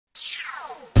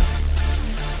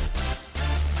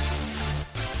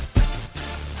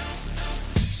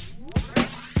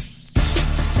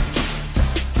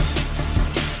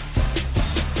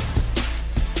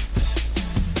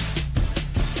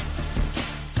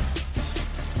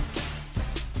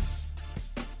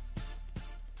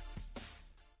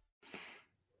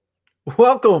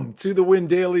Welcome to the Win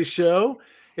Daily Show.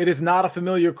 It is not a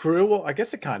familiar crew. Well, I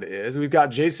guess it kind of is. We've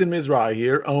got Jason Mizrahi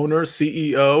here, owner,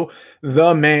 CEO,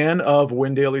 the man of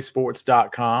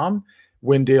WinDailySports.com,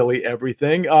 Win Daily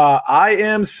Everything. I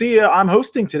am Sia. I'm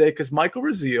hosting today because Michael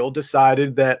Raziel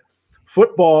decided that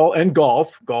football and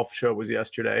golf show was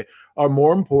yesterday, are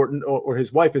more important, or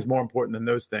his wife is more important than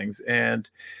those things. And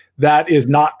that is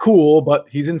not cool, but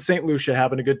he's in St. Lucia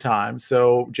having a good time.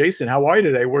 So, Jason, how are you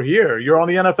today? We're here. You're on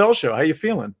the NFL show. How you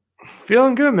feeling?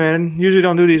 Feeling good, man. Usually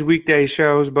don't do these weekday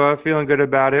shows, but feeling good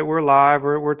about it. We're live.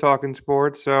 We're talking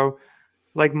sports. So,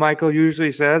 like Michael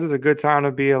usually says, it's a good time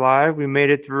to be alive. We made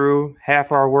it through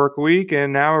half our work week,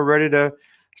 and now we're ready to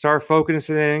start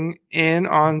focusing in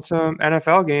on some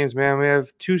NFL games, man. We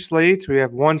have two slates. We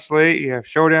have one slate. You have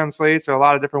showdown slates, so a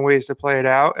lot of different ways to play it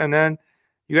out. And then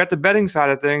you got the betting side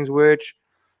of things, which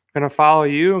I'm going to follow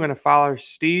you. I'm going to follow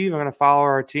Steve. I'm going to follow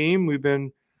our team. We've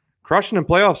been crushing the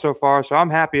playoffs so far, so I'm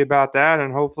happy about that.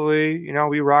 And hopefully,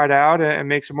 we ride out and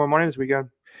make some more money this weekend.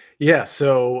 Yeah,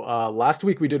 so last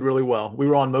week we did really well. We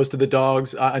were on most of the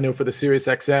dogs. I know for the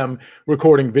SiriusXM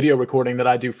video recording that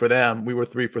I do for them, we were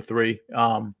 3 for 3.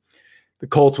 The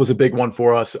Colts was a big one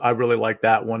for us. I really like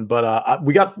that one. But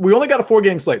we only got a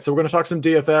 4-game slate, so we're going to talk some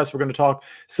DFS. We're going to talk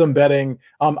some betting.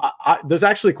 There's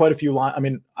actually quite a few lines. I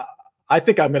mean, I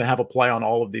think I'm going to have a play on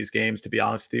all of these games, to be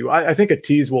honest with you. I think a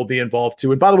tease will be involved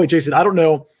too. And by the way, Jason, I don't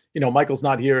know, Michael's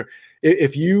not here.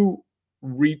 If you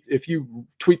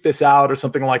tweet this out or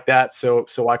something like that, so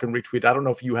I can retweet. I don't know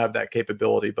if you have that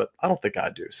capability, but I don't think I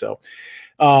do. So,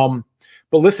 but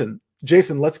listen,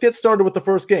 Jason, let's get started with the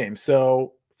first game.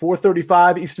 So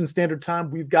 4:35 Eastern Standard Time,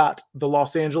 we've got the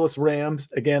Los Angeles Rams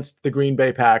against the Green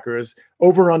Bay Packers.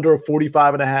 Over under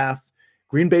 45.5.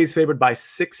 Green Bay's favored by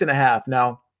 6.5.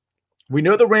 Now, we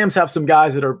know the Rams have some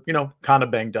guys that are, kind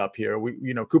of banged up here.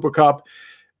 Cooper Kupp,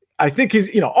 I think he's,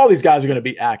 all these guys are going to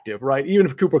be active, right? Even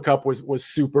if Cooper Kupp was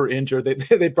super injured,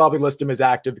 they'd probably list him as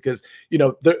active because,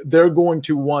 they're going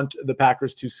to want the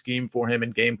Packers to scheme for him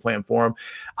and game plan for him.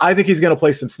 I think he's going to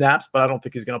play some snaps, but I don't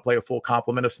think he's going to play a full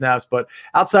complement of snaps. But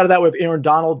outside of that, we have Aaron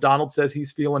Donald. Donald says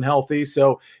he's feeling healthy.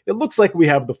 So it looks like we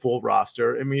have the full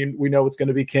roster. I mean, we know it's going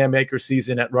to be Cam Akers'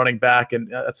 season at running back, and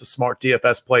that's a smart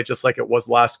DFS play, just like it was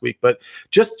last week. But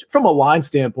just from a line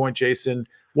standpoint, Jason,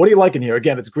 what are you liking here?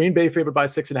 Again, it's Green Bay favored by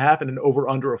 6.5 and an over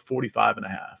under of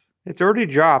 45.5. It's already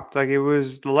dropped. Like, it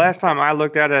was the last time I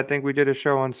looked at it, I think we did a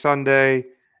show on Sunday.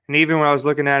 And even when I was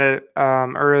looking at it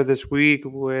earlier this week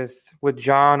with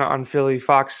John on Philly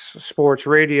Fox Sports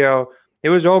Radio, it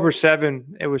was over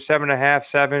 7. It was 7.5,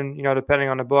 7, depending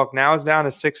on the book. Now it's down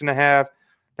to 6.5.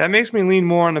 That makes me lean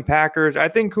more on the Packers. I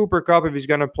think Cooper Kupp, if he's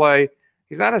going to play,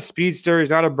 he's not a speedster. He's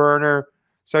not a burner.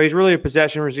 So he's really a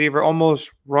possession receiver,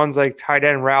 almost runs like tight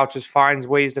end routes, just finds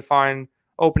ways to find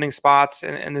opening spots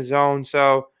in the zone.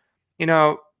 So,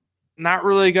 not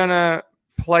really going to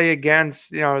play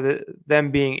against,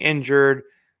 them being injured.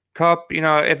 Kupp,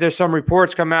 if there's some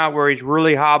reports come out where he's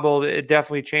really hobbled, it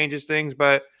definitely changes things.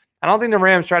 But I don't think the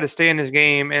Rams try to stay in this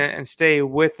game and stay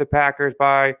with the Packers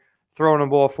by throwing the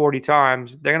ball 40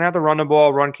 times. They're going to have to run the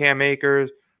ball, run Cam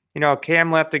Akers.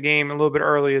 Cam left the game a little bit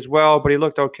early as well, but he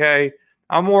looked okay.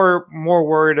 I'm more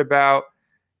worried about,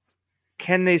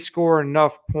 can they score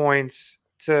enough points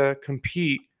to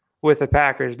compete with the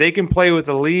Packers? They can play with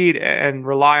the lead and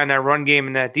rely on that run game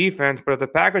and that defense, but if the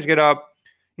Packers get up,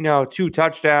 2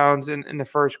 touchdowns in the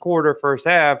first quarter, first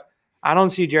half, I don't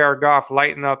see Jared Goff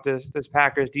lighting up this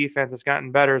Packers defense that's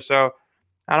gotten better. So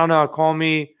I don't know. Call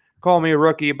me a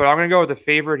rookie, but I'm going to go with the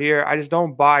favorite here. I just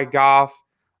don't buy Goff.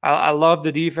 I love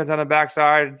the defense on the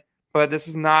backside, but this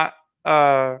is not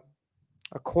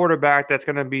a quarterback that's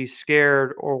going to be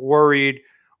scared or worried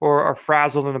or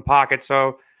frazzled in the pocket.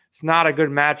 So it's not a good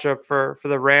matchup for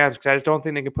the Rams because I just don't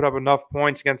think they can put up enough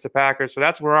points against the Packers. So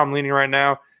that's where I'm leaning right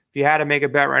now. If you had to make a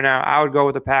bet right now, I would go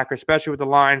with the Packers, especially with the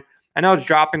line. I know it's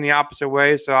dropping the opposite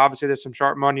way, so obviously there's some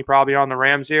sharp money probably on the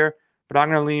Rams here, but I'm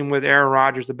going to lean with Aaron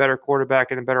Rodgers, the better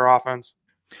quarterback and a better offense.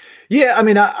 Yeah, I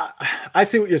mean, I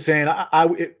see what you're saying.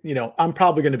 I'm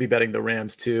probably going to be betting the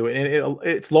Rams too, and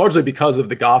it's largely because of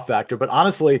the Goff factor. But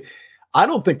honestly, I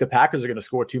don't think the Packers are going to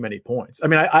score too many points. I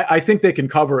mean, I think they can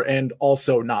cover and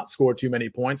also not score too many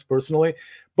points personally.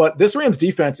 But this Rams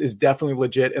defense is definitely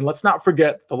legit. And let's not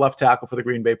forget the left tackle for the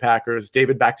Green Bay Packers,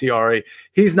 David Bakhtiari.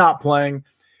 He's not playing.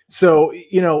 So,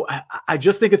 I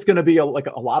just think it's going to be a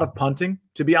lot of punting,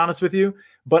 to be honest with you.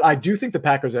 But I do think the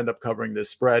Packers end up covering this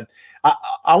spread.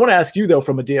 I want to ask you, though,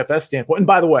 from a DFS standpoint, and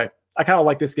by the way, I kind of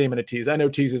like this game in a tease. I know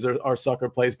teases are sucker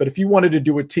plays, but if you wanted to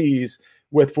do a tease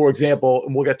with, for example,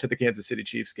 and we'll get to the Kansas City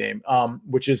Chiefs game,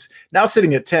 which is now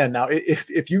sitting at 10. Now,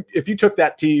 if you took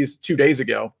that tease 2 days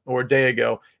ago or a day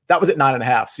ago, that was at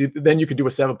 9.5. So then you could do a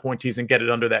 7-point tease and get it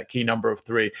under that key number of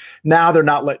 3. Now they're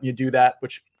not letting you do that,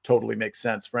 which totally makes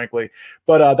sense, frankly.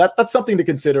 But that's something to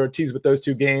consider, a tease with those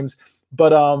 2 games.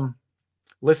 But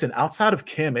listen, outside of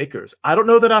Cam Akers, I don't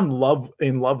know that I'm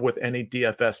in love with any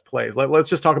DFS plays. Let's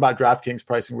just talk about DraftKings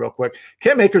pricing real quick.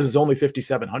 Cam Akers is only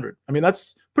 5,700. I mean,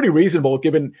 that's pretty reasonable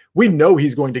given we know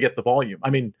he's going to get the volume. I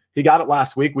mean, he got it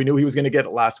last week. We knew he was going to get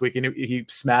it last week. He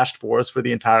smashed for us for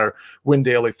the entire Win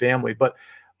Daily family. But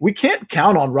we can't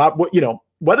count on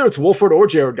whether it's Wolford or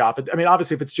Jared Goff. I mean,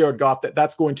 obviously, if it's Jared Goff,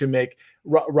 that's going to make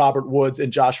Robert Woods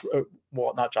and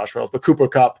not Josh Reynolds, but Cooper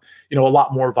Kupp, a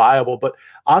lot more viable. But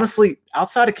honestly,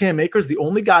 outside of Cam Akers, the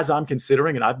only guys I'm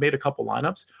considering, and I've made a couple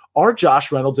lineups, are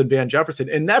Josh Reynolds and Van Jefferson.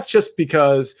 And that's just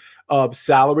because of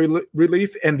salary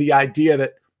relief and the idea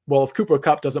that, well, if Cooper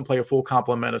Kupp doesn't play a full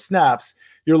complement of snaps,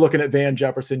 you're looking at Van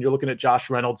Jefferson, you're looking at Josh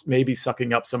Reynolds, maybe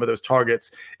sucking up some of those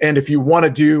targets. And if you want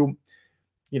to do,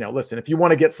 if you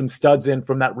want to get some studs in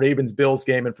from that Ravens-Bills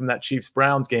game and from that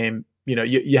Chiefs-Browns game,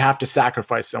 you have to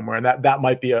sacrifice somewhere. And that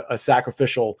might be a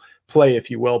sacrificial play,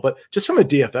 if you will. But just from a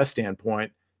DFS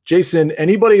standpoint, Jason,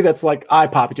 anybody that's like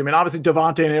eye-popping to you, I mean, obviously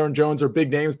Devontae and Aaron Jones are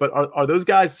big names, but are those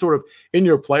guys sort of in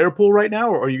your player pool right now,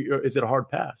 or is it a hard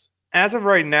pass? As of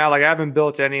right now, I haven't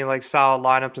built any solid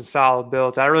lineups and solid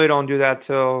builds. I really don't do that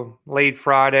till late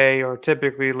Friday or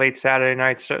typically late Saturday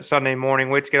night, Sunday morning.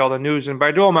 Wait to get all the news in. But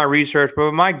I do all my research.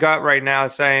 But my gut right now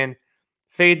is saying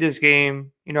fade this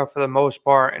game, for the most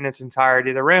part in its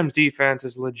entirety. The Rams defense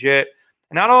is legit.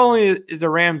 And not only is the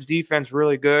Rams defense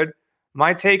really good,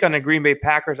 my take on the Green Bay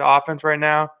Packers offense right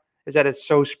now is that it's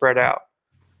so spread out.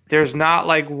 There's not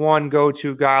one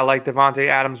go-to guy like Devontae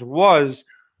Adams was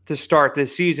to start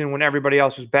this season when everybody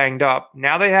else was banged up.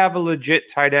 Now they have a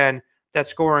legit tight end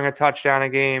that's scoring a touchdown a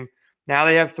game. Now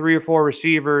they have 3 or 4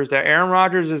 receivers. That Aaron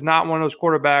Rodgers is not one of those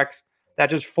quarterbacks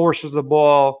that just forces the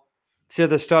ball to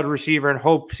the stud receiver and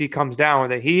hopes he comes down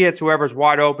with it. He hits whoever's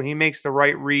wide open. He makes the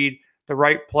right read, the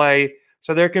right play.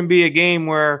 So there can be a game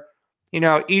where,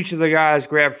 each of the guys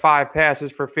grab 5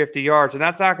 passes for 50 yards, and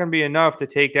that's not going to be enough to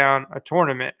take down a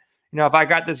tournament. If I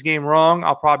got this game wrong,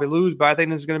 I'll probably lose, but I think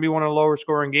this is going to be one of the lower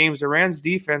scoring games. The Rams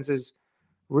defense is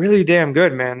really damn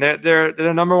good, man. They're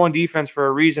the number 1 defense for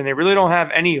a reason. They really don't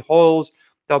have any holes.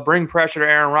 They'll bring pressure to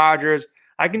Aaron Rodgers.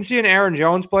 I can see an Aaron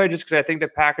Jones play just because I think the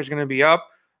Packers are going to be up,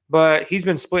 but he's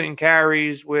been splitting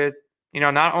carries with,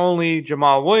 not only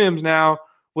Jamal Williams now,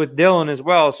 with Dylan as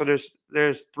well. So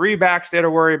there's 3 backs there to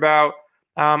worry about.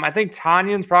 I think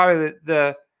Tanyan's probably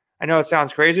I know it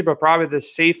sounds crazy, but probably the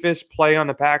safest play on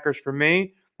the Packers for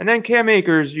me. And then Cam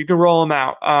Akers, you can roll him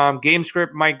out. Game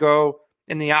script might go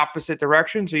in the opposite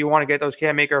direction, so you want to get those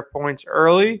Cam Akers points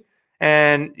early.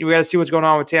 And you got to see what's going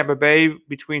on with Tampa Bay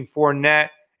between Fournette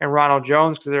and Ronald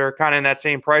Jones because they're kind of in that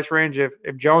same price range. If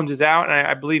Jones is out, and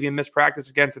I believe he missed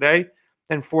practice again today,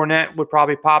 then Fournette would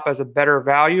probably pop as a better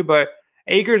value. But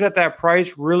Akers at that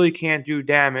price really can't do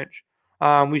damage.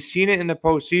 We've seen it in the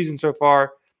postseason so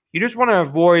far. You just want to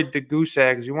avoid the goose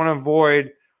eggs. You want to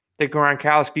avoid the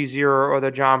Gronkowski 0 or the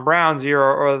John Brown 0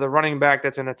 or the running back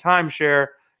that's in a timeshare.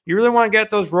 You really want to get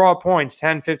those raw points,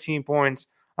 10, 15 points.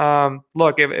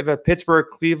 Look, if a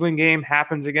Pittsburgh-Cleveland game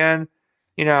happens again,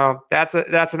 that's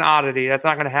an oddity. That's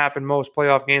not going to happen most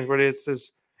playoff games where it's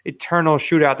this eternal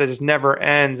shootout that just never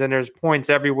ends and there's points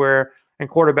everywhere and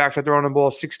quarterbacks are throwing the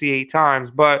ball 68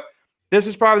 times. But this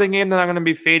is probably the game that I'm going to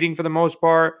be fading for the most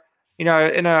part. In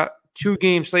a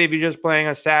 2-game slate, if you're just playing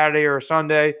a Saturday or a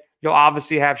Sunday, you'll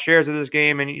obviously have shares of this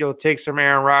game and you'll take some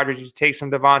Aaron Rodgers, you take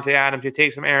some Devontae Adams, you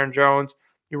take some Aaron Jones,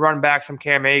 you run back some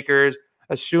Cam Akers,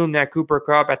 assume that Cooper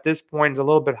Kupp at this point is a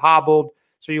little bit hobbled,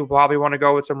 so you'll probably want to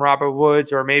go with some Robert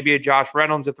Woods or maybe a Josh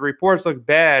Reynolds. If the reports look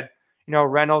bad,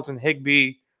 Reynolds and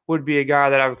Higbee would be a guy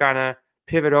that I would kind of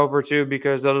pivot over to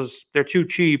because they're too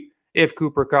cheap if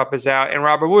Cooper Kupp is out, and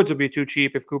Robert Woods will be too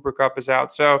cheap if Cooper Kupp is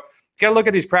out. So got to look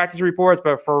at these practice reports,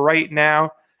 but for right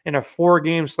now, in a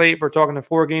 4-game slate, if we're talking a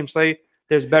 4-game slate,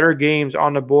 there's better games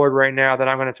on the board right now that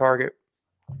I'm going to target.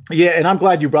 Yeah, and I'm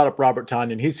glad you brought up Robert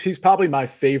Tonyan. He's probably my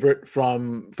favorite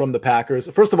from the Packers.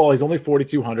 First of all, he's only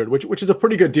 4,200, which is a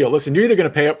pretty good deal. Listen, you're either going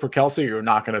to pay up for Kelsey or you're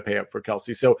not going to pay up for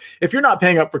Kelsey. So if you're not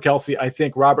paying up for Kelsey, I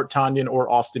think Robert Tonyan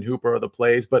or Austin Hooper are the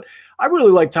plays. But I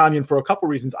really like Tonyan for a couple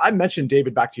reasons. I mentioned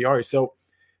David Bakhtiari. So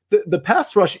the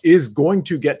pass rush is going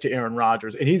to get to Aaron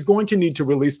Rodgers, and he's going to need to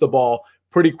release the ball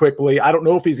pretty quickly. I don't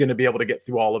know if he's going to be able to get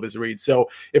through all of his reads. So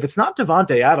if it's not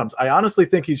Devontae Adams, I honestly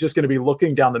think he's just going to be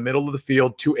looking down the middle of the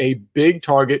field to a big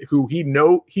target who he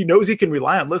knows he can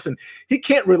rely on. Listen, he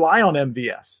can't rely on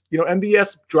MVS.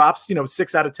 MVS drops,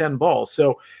 6 out of 10 balls.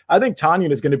 So I think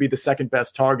Tonyan is going to be the second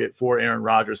best target for Aaron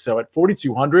Rodgers. So at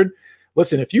 4,200,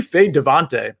 listen, if you fade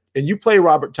Devontae and you play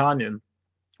Robert Tonyan,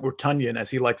 or Tunyon as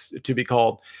he likes to be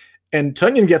called, and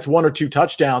Tunyon gets 1 or 2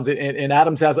 touchdowns, and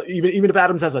Adams has even if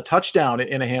Adams has a touchdown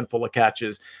in a handful of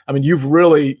catches, I mean, you've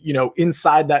really,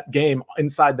 inside that game,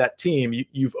 inside that team,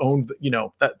 you've owned,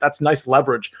 that's nice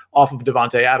leverage off of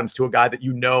Devontae Adams to a guy that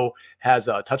has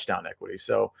touchdown equity.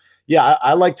 So yeah,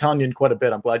 I like Tunyon quite a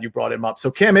bit. I'm glad you brought him up.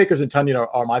 So Cam Akers and Tunyon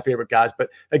are my favorite guys. But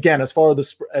again, as far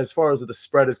as the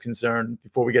spread is concerned,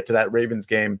 before we get to that Ravens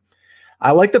game,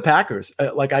 I like the Packers.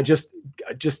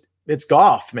 It's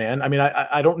Goff, man. I mean,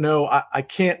 I don't know. I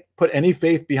can't put any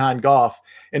faith behind Goff.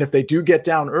 And if they do get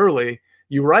down early,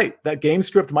 you're right. That game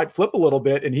script might flip a little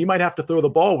bit, and he might have to throw the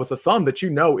ball with a thumb that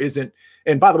isn't.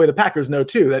 And by the way, the Packers know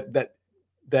too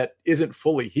that isn't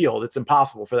fully healed. It's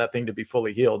impossible for that thing to be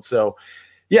fully healed. So,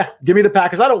 yeah, give me the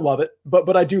Packers. I don't love it,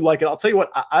 but I do like it. I'll tell you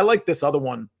what, I like this other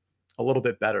one a little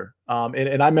bit better.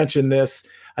 And I mentioned this.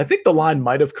 I think the line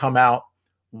might have come out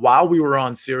while we were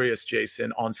on Sirius,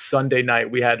 Jason, on Sunday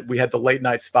night. We had the late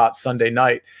night spot Sunday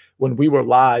night when we were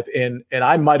live, and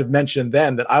I might have mentioned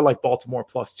then that I like Baltimore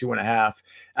plus 2.5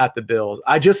 at the Bills.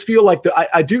 I just feel like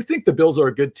I do think the Bills are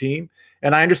a good team,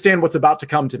 and I understand what's about to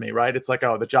come to me, right? It's like,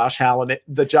 the Josh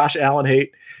Allen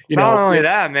hate. Not only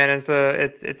that, man, it's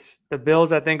the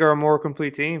Bills. I think are a more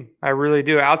complete team. I really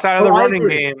do. Outside of the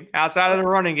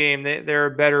running game, they're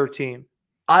a better team.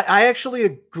 I actually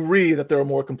agree that they're a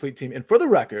more complete team. And for the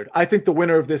record, I think the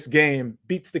winner of this game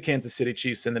beats the Kansas City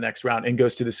Chiefs in the next round and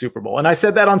goes to the Super Bowl. And I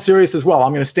said that on Sirius as well.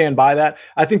 I'm going to stand by that.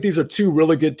 I think these are two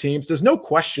really good teams. There's no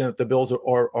question that the Bills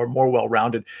are more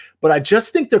well-rounded, but I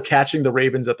just think they're catching the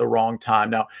Ravens at the wrong time.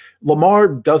 Now, Lamar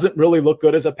doesn't really look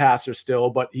good as a passer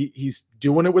still, but he's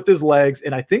doing it with his legs.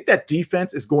 And I think that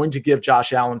defense is going to give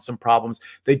Josh Allen some problems.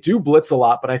 They do blitz a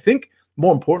lot, but I think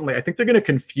more importantly, I think they're going to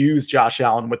confuse Josh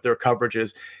Allen with their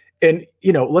coverages. And,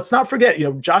 let's not forget,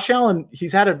 Josh Allen,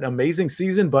 he's had an amazing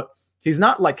season, but he's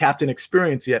not like captain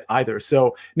experience yet either.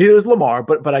 So neither is Lamar,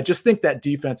 but I just think that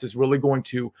defense is really going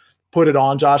to put it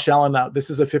on Josh Allen. Now, this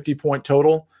is a 50-point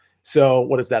total. So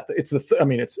what is that?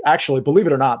 It's actually, believe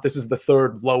it or not, this is the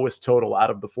third lowest total out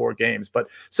of the 4 games. But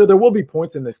so there will be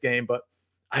points in this game, but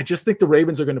I just think the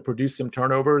Ravens are going to produce some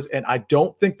turnovers, and I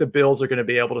don't think the Bills are going to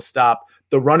be able to stop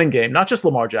the running game, not just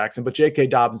Lamar Jackson, but J.K.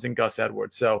 Dobbins and Gus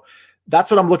Edwards. So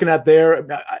that's what I'm looking at there.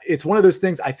 It's one of those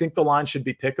things. I think the line should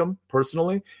be pick 'em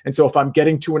personally. And so if I'm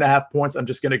getting 2.5 points, I'm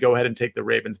just going to go ahead and take the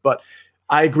Ravens. But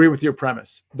I agree with your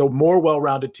premise. The more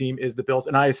well-rounded team is the Bills.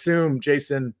 And I assume,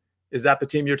 Jason, is that the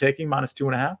team you're taking, minus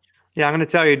 2.5? Yeah, I'm going to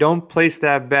tell you, don't place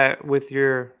that bet with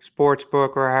your sports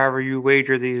book or however you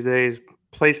wager these days.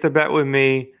 Place the bet with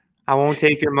me. I won't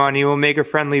take your money. We'll make a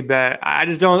friendly bet. I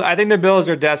think the Bills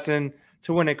are destined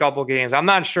to win a couple games. I'm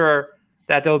not sure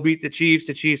that they'll beat the Chiefs.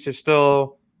 The Chiefs are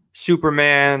still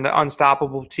Superman, the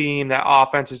unstoppable team. That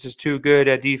offense is just too good.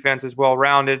 That defense is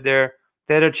well-rounded. They're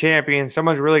the champions.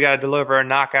 Someone's really got to deliver a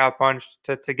knockout punch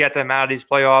to get them out of these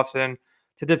playoffs and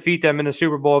to defeat them in the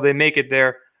Super Bowl. They make it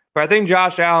there. But I think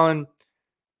Josh Allen,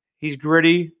 he's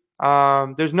gritty.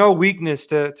 There's no weakness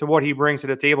to what he brings to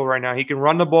the table right now. He can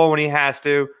run the ball when he has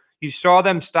to. You saw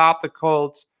them stop the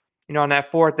Colts, on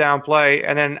that 4th down play,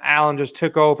 and then Allen just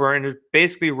took over and just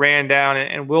basically ran down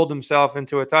and willed himself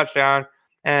into a touchdown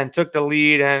and took the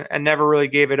lead and never really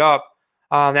gave it up.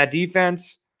 That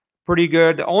defense, pretty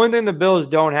good. The only thing the Bills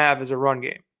don't have is a run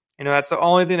game. That's the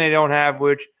only thing they don't have,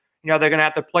 which, they're going to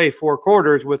have to play 4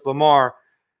 quarters with Lamar.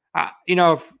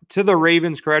 To the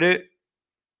Ravens' credit,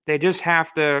 they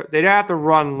have to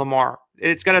run Lamar.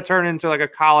 It's going to turn into like a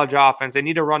college offense. They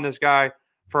need to run this guy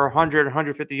for 100,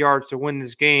 150 yards to win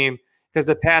this game because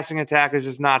the passing attack is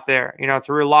just not there.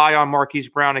 To rely on Marquise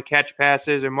Brown to catch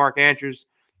passes and Mark Andrews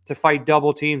to fight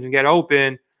double teams and get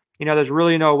open, there's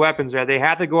really no weapons there. They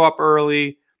have to go up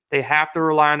early. They have to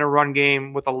rely on a run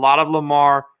game with a lot of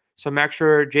Lamar, some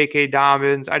extra J.K.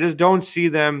 Dobbins. I just don't see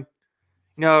them.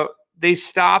 They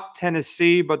stopped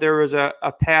Tennessee, but there was a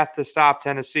path to stop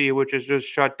Tennessee, which is just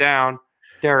shut down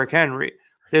Derrick Henry.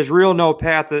 There's no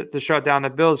path to shut down the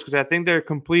Bills because I think they're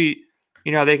complete.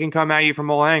 They can come at you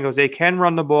from all angles. They can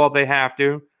run the ball if they have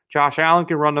to. Josh Allen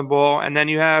can run the ball. And then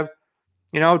you have,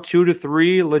 2 to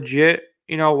 3 legit,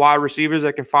 wide receivers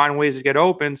that can find ways to get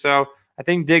open. So I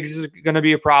think Diggs is going to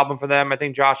be a problem for them. I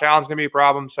think Josh Allen's going to be a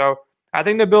problem. So I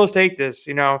think the Bills take this,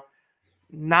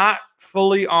 not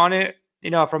fully on it.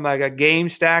 from like a game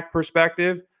stack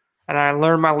perspective. And I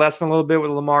learned my lesson a little bit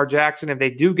with Lamar Jackson. If they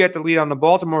do get the lead on the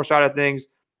Baltimore side of things,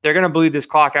 they're going to bleed this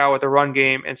clock out with the run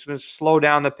game. And it's going to slow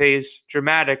down the pace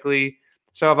dramatically.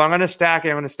 So if I'm going to stack it,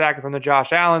 I'm going to stack it from the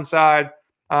Josh Allen side.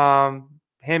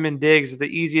 Him and Diggs is the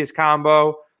easiest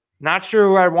combo. Not sure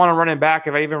who I want to run it back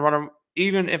if I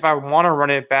even if I want to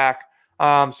run it back.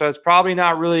 So it's probably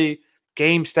not really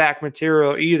game stack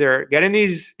material either. Getting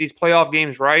these playoff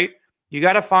games right, you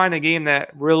got to find a game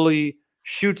that really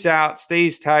shoots out,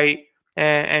 stays tight,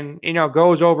 and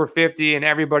goes over 50, and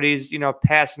everybody's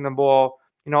passing the ball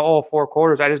all 4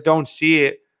 quarters. I just don't see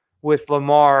it with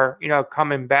Lamar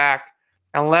coming back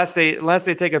unless they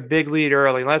take a big lead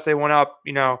early, unless they went up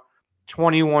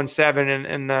 21-7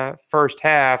 in the first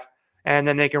half, and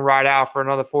then they can ride out for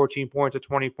another 14 points or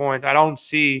 20 points. I don't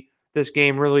see this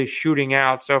game really shooting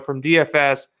out. So from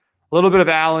DFS, a little bit of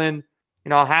Allen.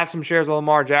 I'll have some shares of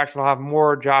Lamar Jackson. I'll have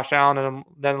more Josh Allen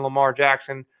than Lamar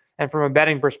Jackson. And from a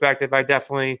betting perspective,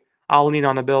 I'll lean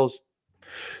on the Bills.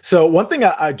 So one thing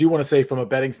I do want to say from a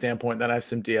betting standpoint, then I have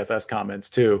some DFS comments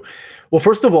too. Well,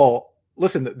 first of all,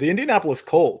 listen, the Indianapolis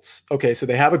Colts, okay, so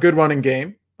they have a good running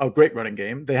game, a great running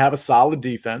game. They have a solid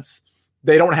defense.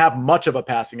 They don't have much of a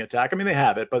passing attack. I mean, they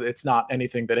have it, but it's not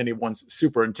anything that anyone's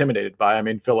super intimidated by. I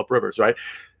mean, Phillip Rivers, right?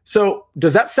 So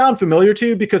does that sound familiar to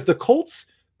you? Because the Colts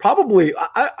probably,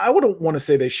 I wouldn't want to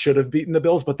say they should have beaten the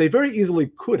Bills, but they very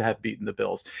easily could have beaten the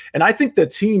Bills. And I think the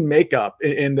team makeup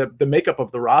and the makeup of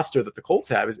the roster that the Colts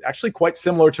have is actually quite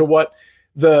similar to what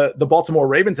the Baltimore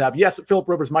Ravens have. Yes, Phillip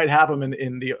Rivers might have them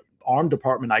in the arm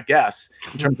department, I guess,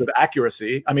 in terms of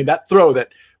accuracy. I mean, that throw that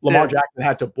Lamar Jackson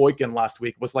had to Boykin last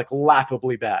week was like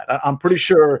laughably bad. I'm pretty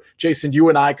sure, Jason, you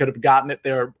and I could have gotten it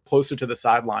there closer to the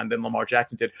sideline than Lamar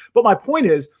Jackson did. But my point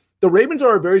is, the Ravens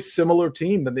are a very similar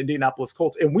team than the Indianapolis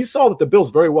Colts. And we saw that the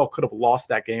Bills very well could have lost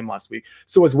that game last week.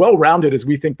 So as well-rounded as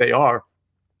we think they are,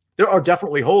 there are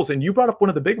definitely holes. And you brought up one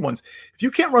of the big ones. If you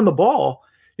can't run the ball,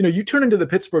 you turn into the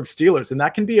Pittsburgh Steelers, and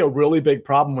that can be a really big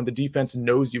problem when the defense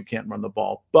knows you can't run the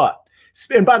ball.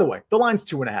 And by the way, the line's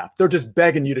 2.5. They're just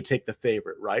begging you to take the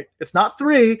favorite, right? It's not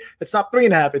 3. It's not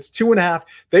 3.5. It's 2.5.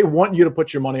 They want you to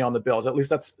put your money on the Bills. At least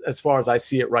that's as far as I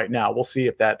see it right now. We'll see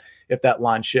if that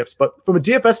line shifts. But from a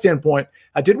DFS standpoint,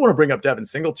 I did want to bring up Devin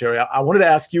Singletary. I wanted to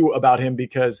ask you about him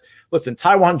because, listen,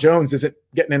 Tywan Jones isn't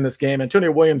getting in this game.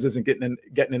 Antonio Williams isn't getting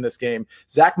in this game.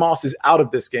 Zach Moss is out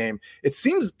of this game. It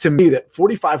seems to me that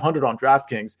 4,500 on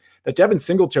DraftKings, that Devin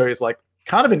Singletary is like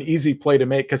kind of an easy play to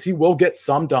make because he will get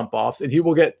some dump offs and he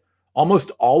will get almost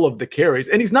all of the carries.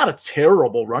 And he's not a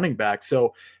terrible running back.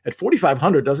 So at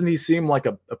 4,500, doesn't he seem like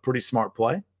a pretty smart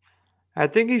play? I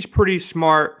think he's pretty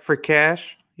smart for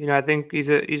cash. I think he's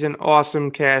an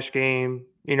awesome cash game.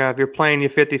 If you're playing your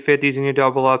 50-50s and your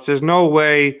double ups, there's no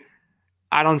way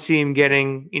I don't see him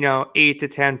getting, 8 to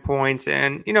 10 points.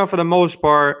 And, for the most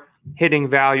part, hitting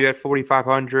value at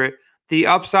 4,500. The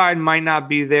upside might not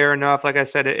be there enough. Like I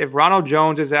said, if Ronald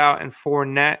Jones is out and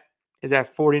Fournette is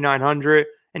at 4,900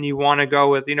 and you want to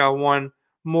go with, one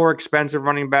more expensive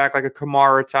running back like a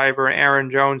Kamara type or an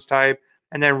Aaron Jones type,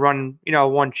 and then run,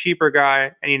 one cheaper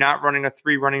guy and you're not running a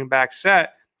 3 running back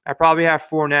set, I probably have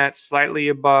Fournette slightly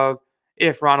above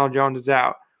if Ronald Jones is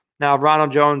out. Now, if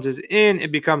Ronald Jones is in,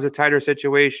 it becomes a tighter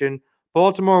situation.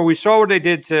 Baltimore, we saw what they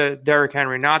did to Derrick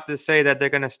Henry. Not to say that they're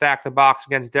going to stack the box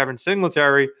against Devin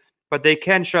Singletary, but they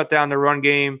can shut down the run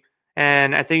game,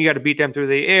 and I think you got to beat them through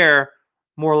the air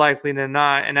more likely than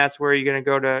not, and that's where you're going to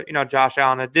go to, Josh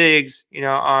Allen and Diggs,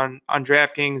 on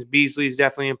DraftKings. Beasley's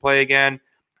definitely in play again.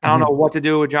 I don't know what to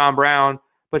do with John Brown,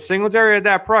 but Singletary at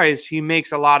that price, he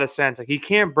makes a lot of sense. Like, he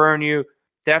can't burn you.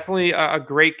 Definitely a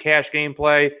great cash game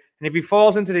play, and if he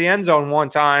falls into the end zone one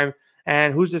time,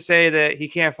 and who's to say that he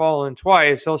can't fall in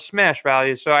twice, he'll smash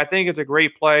value. So I think it's a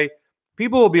great play.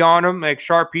 People will be on him, like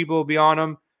sharp people will be on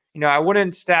him. I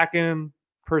wouldn't stack him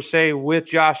per se with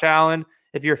Josh Allen.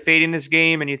 If you're fading this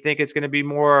game and you think it's going to be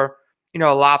more,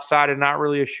 lopsided, not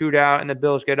really a shootout, and the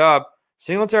Bills get up,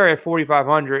 Singletary at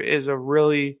 4,500 is a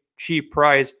really cheap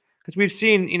price because we've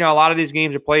seen, a lot of these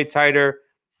games are played tighter,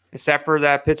 except for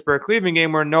that Pittsburgh-Cleveland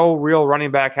game where no real running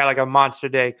back had like a monster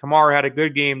day. Kamara had a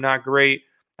good game, not great.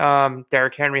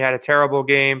 Derrick Henry had a terrible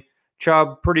game.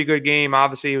 Chubb, pretty good game.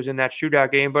 Obviously, he was in that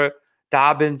shootout game, but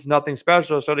Dobbins, nothing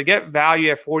special. So to get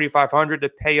value at 4,500 to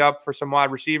pay up for some wide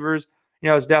receivers,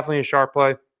 it's definitely a sharp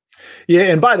play. Yeah,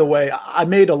 and by the way, I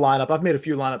made a lineup. I've made a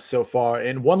few lineups so far,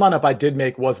 and one lineup I did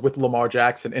make was with Lamar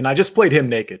Jackson, and I just played him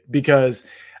naked because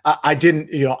I didn't,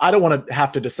 I don't want to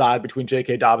have to decide between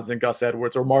J.K. Dobbins and Gus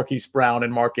Edwards or Marquise Brown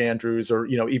and Mark Andrews or,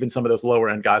 even some of those lower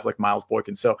end guys like Miles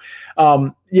Boykin. So,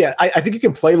 I think you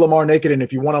can play Lamar naked. And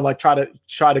if you want to like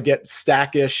try to get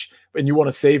stackish and you want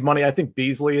to save money, I think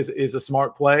Beasley is a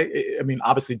smart play. I mean,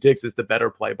 obviously Diggs is the better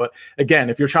play. But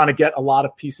again, if you're trying to get a lot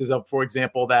of pieces of, for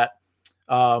example, that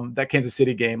Kansas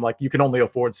City game, like you can only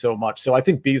afford so much. So I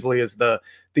think Beasley is the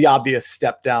obvious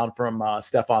step down from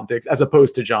Stephon Diggs as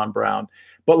opposed to John Brown.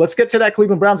 But let's get to that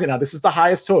Cleveland Browns game. Now, this is the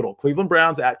highest total. Cleveland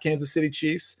Browns at Kansas City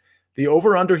Chiefs. The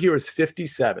over-under here is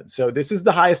 57. So this is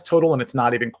the highest total, and it's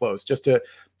not even close. Just to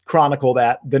chronicle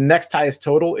that, the next highest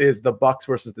total is the Bucs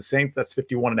versus the Saints. That's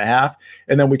 51.5.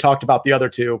 And then we talked about the other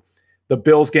two. The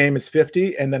Bills game is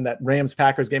 50, and then that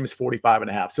Rams-Packers game is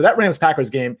 45.5. So that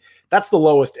Rams-Packers game, that's the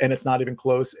lowest, and it's not even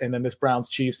close. And then this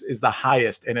Browns-Chiefs is the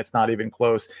highest, and it's not even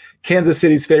close. Kansas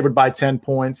City's favored by 10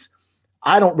 points.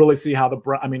 I don't really see how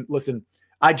listen,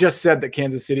 I just said that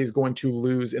Kansas City is going to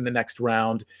lose in the next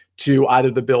round to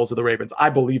either the Bills or the Ravens. I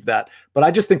believe that, but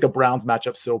I just think the Browns match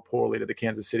up so poorly to the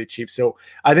Kansas City Chiefs. So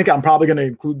I think I'm probably going to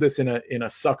include this in a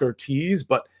sucker tease,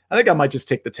 but I think I might just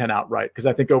take the 10 outright because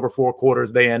I think over 4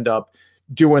 quarters they end up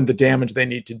doing the damage they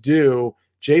need to do.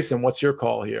 Jason, what's your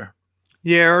call here?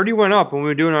 Yeah, it already went up when we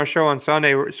were doing our show on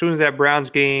Sunday. As soon as that Browns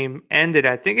game ended,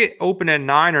 I think it opened at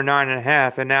 9 or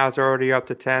 9.5, and now it's already up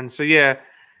to 10. So yeah.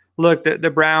 Look, the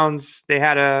Browns, they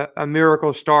had a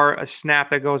miracle start, a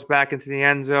snap that goes back into the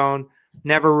end zone,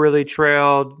 never really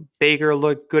trailed. Baker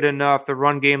looked good enough. The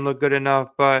run game looked good enough,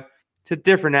 but it's a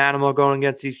different animal going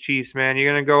against these Chiefs, man.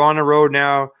 You're going to go on the road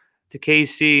now to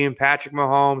KC and Patrick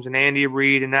Mahomes and Andy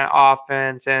Reid and that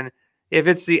offense. And if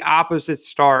it's the opposite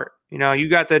start, you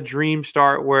got the dream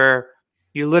start where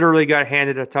you literally got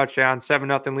handed a touchdown,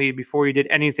 7-0 lead before you did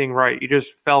anything right. You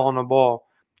just fell on the ball.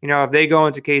 If they go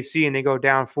into KC and they go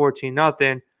down 14-0,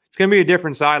 it's going to be a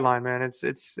different sideline, man.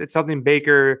 It's something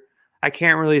Baker, I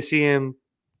can't really see him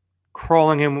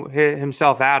crawling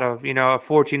himself out of, a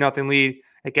 14-0 lead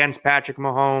against Patrick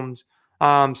Mahomes.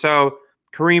 So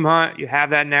Kareem Hunt, you have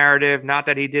that narrative. Not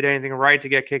that he did anything right to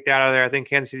get kicked out of there. I think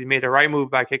Kansas City made the right move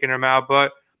by kicking him out.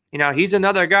 But, he's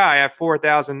another guy at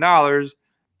 $4,000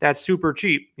 that's super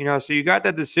cheap. So you got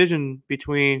that decision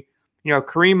between,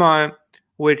 Kareem Hunt,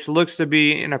 which looks to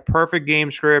be in a perfect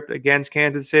game script against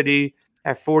Kansas City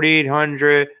at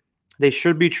 4,800. They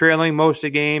should be trailing most of the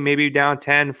game, maybe down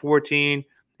 10, 14.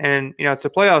 And, it's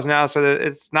the playoffs now, so that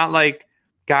it's not like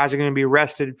guys are going to be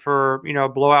rested for,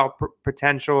 blowout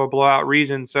potential or blowout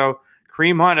reasons. So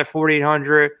Kareem Hunt at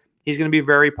 4,800, he's going to be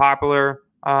very popular,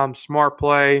 smart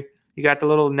play. You got the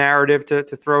little narrative to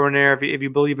throw in there if you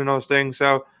believe in those things.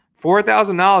 So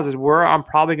 $4,000 is where I'm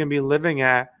probably going to be living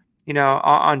at,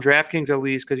 on DraftKings at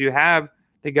least, because you have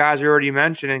the guys you already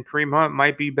mentioned, and Kareem Hunt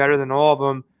might be better than all of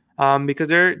them because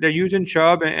they're using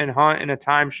Chubb and Hunt in a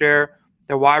timeshare.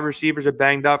 The wide receivers are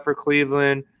banged up for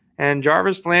Cleveland. And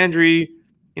Jarvis Landry,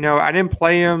 I didn't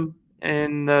play him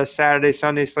in the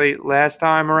Saturday-Sunday slate last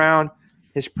time around.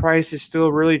 His price is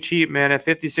still really cheap, man, at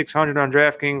 $5,600 on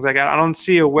DraftKings. Like, I don't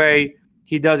see a way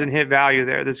he doesn't hit value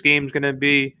there. This game's going to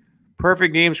be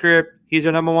perfect game script. He's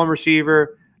a number 1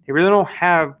 receiver. They really don't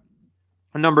have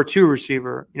a number 2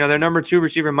 receiver. Their number 2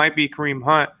 receiver might be Kareem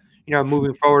Hunt,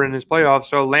 moving forward in this playoff.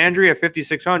 So Landry at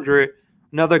 $5,600,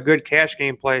 another good cash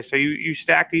game play. So you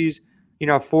stack these,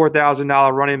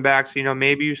 $4,000 running backs.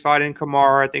 Maybe you slide in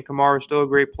Kamara. I think Kamara is still a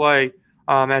great play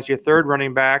as your 3rd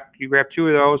running back. You grab 2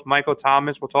 of those. Michael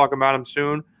Thomas, we'll talk about him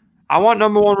soon. I want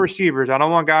number 1 receivers. I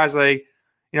don't want guys like,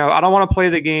 I don't want to play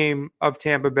the game of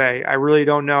Tampa Bay. I really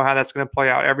don't know how that's going to play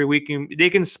out. Every week they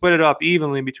can split it up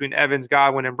evenly between Evans,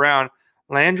 Godwin, and Brown.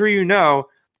 Landry,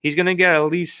 he's going to get at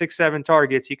least 6-7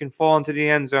 targets. He can fall into the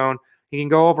end zone. He can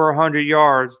go over 100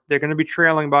 yards. They're going to be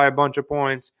trailing by a bunch of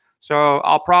points. So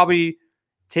I'll probably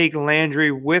take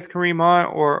Landry with Kareem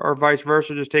Hunt or vice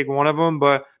versa, just take one of them.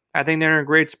 But I think they're in a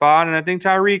great spot, and I think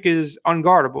Tyreek is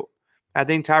unguardable. I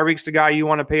think Tyreek's the guy you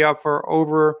want to pay up for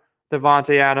over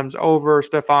Devontae Adams, over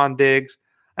Stephon Diggs.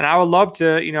 And I would love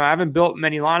to, I haven't built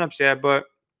many lineups yet, but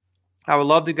I would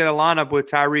love to get a lineup with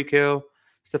Tyreek Hill,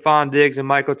 Stephon Diggs, and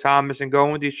Michael Thomas, and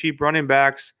going with these cheap running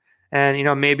backs and,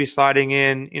 maybe sliding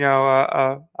in,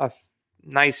 a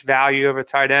nice value of a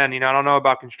tight end. I don't know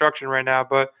about construction right now,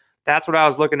 but that's what I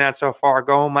was looking at so far.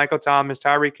 Going Michael Thomas,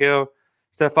 Tyreek Hill,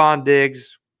 Stephon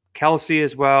Diggs, Kelsey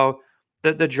as well.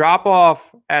 The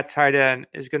drop-off at tight end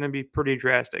is going to be pretty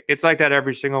drastic. It's like that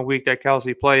every single week that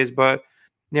Kelsey plays, but,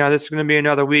 this is going to be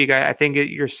another week. I think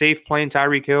you're safe playing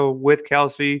Tyreek Hill with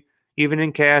Kelsey, even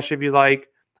in cash if you like.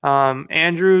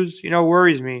 Andrews,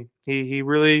 worries me. He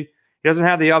doesn't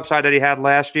have the upside that he had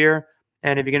last year.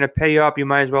 And if you're going to pay up, you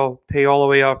might as well pay all the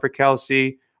way up for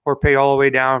Kelsey or pay all the way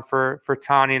down for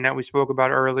Tanyan that we spoke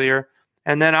about earlier.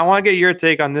 And then I want to get your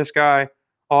take on this guy,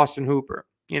 Austin Hooper.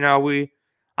 We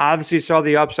obviously saw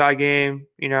the upside game,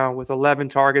 with 11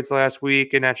 targets last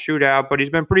week in that shootout, but he's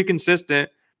been pretty consistent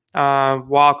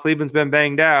while Cleveland's been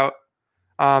banged up.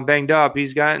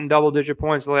 He's gotten double-digit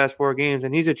points the last 4 games,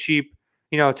 and he's a cheap,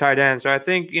 tight end. So I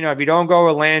think, if you don't go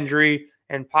with Landry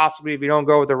and possibly if you don't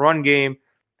go with the run game,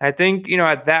 I think,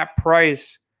 at that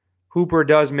price, Hooper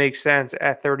does make sense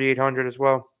at 3,800 as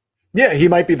well. Yeah, he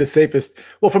might be the safest.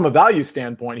 Well, from a value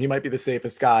standpoint, he might be the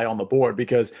safest guy on the board,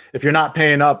 because if you're not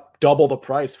paying up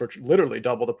literally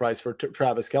double the price for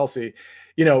Travis Kelce,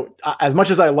 as much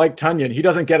as I like Tunyon, he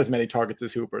doesn't get as many targets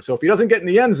as Hooper. So if he doesn't get in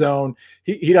the end zone,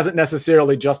 he doesn't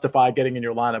necessarily justify getting in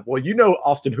your lineup. Well,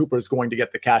 Austin Hooper is going to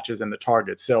get the catches and the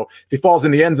targets. So if he falls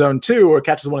in the end zone too, or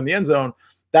catches one in the end zone,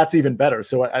 that's even better.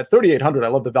 So at 3,800, I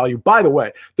love the value. By the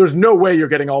way, there's no way you're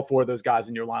getting all 4 of those guys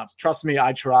in your lineups. Trust me,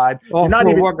 I tried. All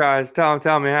 4 what guys? Tell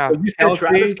me how. You said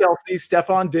Travis Kelce,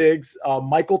 Stephon Diggs,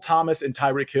 Michael Thomas, and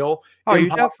Tyreek Hill. Oh,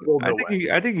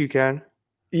 I think you can.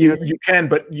 You can,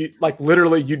 but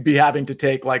literally you'd be having to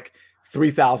take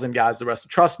 3,000 guys the rest.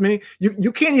 Trust me,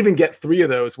 you can't even get 3 of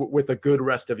those with a good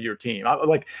rest of your team.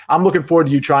 I'm looking forward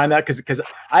to you trying that, because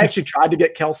I actually tried to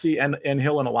get Kelce and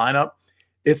Hill in a lineup.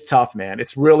 It's tough, man.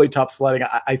 It's really tough sledding.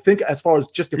 I think as far as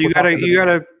just you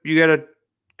gotta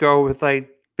go with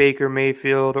Baker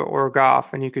Mayfield or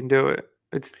Goff, and you can do it.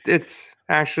 It's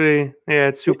actually,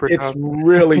 it's super tough. It's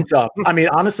really tough. I mean,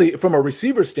 honestly, from a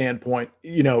receiver standpoint,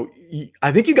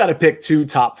 I think you got to pick 2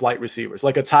 top flight receivers,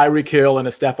 like a Tyreek Hill and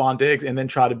a Stephon Diggs, and then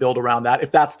try to build around that,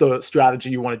 if that's the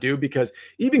strategy you want to do. Because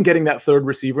even getting that 3rd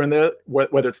receiver in there,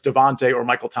 whether it's Devontae or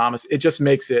Michael Thomas, it just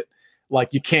makes it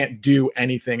you can't do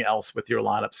anything else with your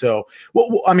lineup. So,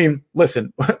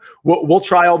 listen, we'll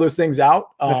try all those things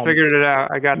out. I figured it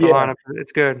out. I got the lineup.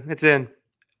 It's good. It's in.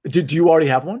 Do you already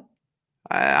have one?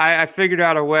 I figured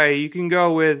out a way. You can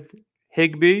go with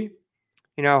Higbee,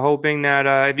 hoping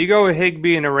that if you go with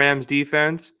Higbee and the Rams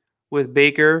defense with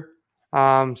Baker,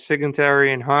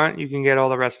 Singletary, and Hunt, you can get all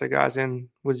the rest of the guys in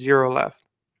with 0 left.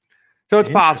 So it's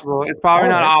possible. It's probably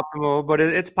not optimal, but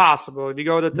it's possible. If you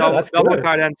go with a double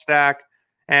tight end stack,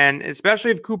 and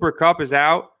especially if Cooper Kupp is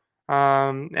out,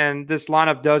 and this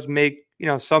lineup does make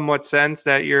somewhat sense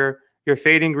that you're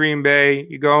fading Green Bay,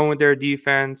 you're going with their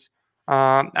defense.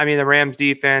 The Rams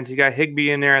defense. You got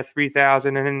Higbee in there at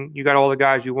 3,000, and then you got all the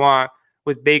guys you want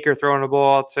with Baker throwing the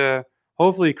ball to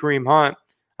hopefully Kareem Hunt,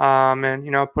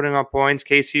 and putting up points.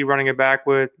 KC running it back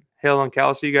with Hill and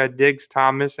Kelsey. You got Diggs,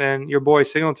 Thomas, and your boy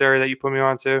Singletary that you put me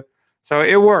on to. So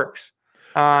it works.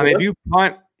 If you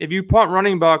punt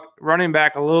running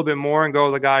back a little bit more and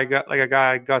go with a guy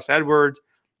like Gus Edwards,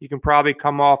 you can probably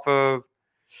come off of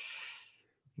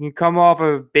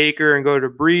Baker and go to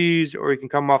Breeze, or you can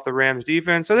come off the Rams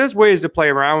defense. So there's ways to play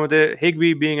around with it.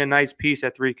 Higbee being a nice piece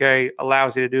at 3K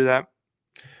allows you to do that.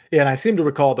 Yeah, and I seem to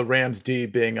recall the Rams D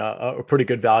being a pretty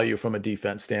good value from a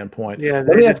defense standpoint. Yeah,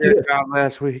 they did it out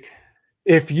last week.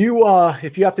 If you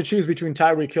have to choose between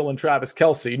Tyreek Hill and Travis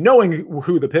Kelce, knowing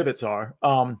who the pivots are,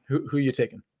 who are you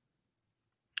taking?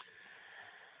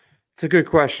 It's a good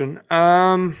question.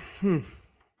 I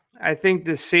think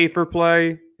the safer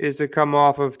play is to come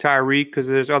off of Tyreek, because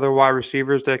there's other wide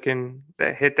receivers that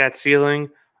hit that ceiling.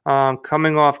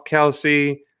 Coming off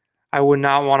Kelce, I would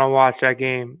not want to watch that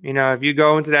game. If you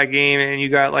go into that game and you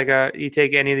got you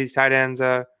take any of these tight ends,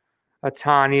 a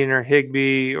Tanyan or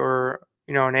Higbee or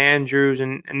an Andrews,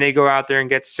 and they go out there and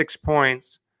get 6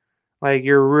 points,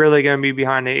 you're really going to be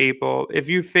behind the 8 ball. If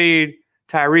you fade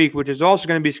Tyreek, which is also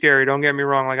going to be scary, don't get me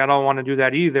wrong, I don't want to do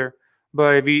that either.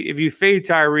 But if you fade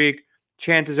Tyreek,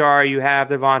 chances are you have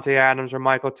Devontae Adams or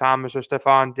Michael Thomas or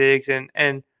Stephon Diggs,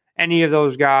 and any of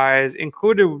those guys,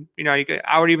 included,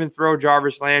 I would even throw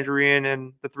Jarvis Landry in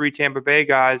and the 3 Tampa Bay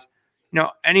guys.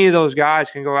 Any of those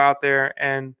guys can go out there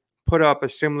and put up a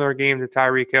similar game to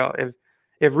Tyreek Hill.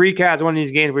 If Reek has one of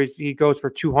these games where he goes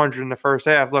for 200 in the first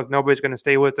half, look, nobody's going to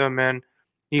stay with him, and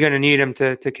you're going to need him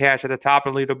to cash at the top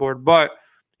of the leaderboard. But,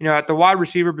 at the wide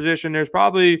receiver position, there's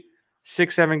probably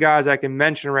 6-7 guys I can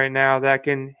mention right now that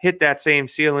can hit that same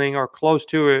ceiling or close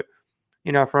to it,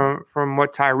 from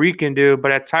what Tyreek can do.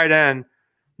 But at tight end,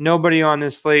 nobody on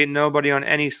this slate, nobody on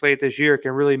any slate this year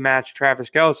can really match Travis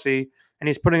Kelce, and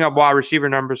he's putting up wide receiver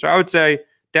numbers. So I would say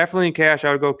definitely in cash,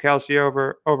 I would go Kelce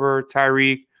over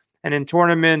Tyreek. And in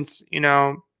tournaments,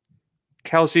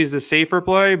 Kelsey's the safer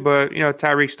play, but,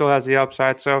 Tyreek still has the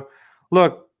upside. So,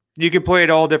 look, you can play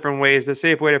it all different ways. The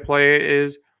safe way to play it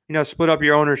is, split up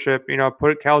your ownership.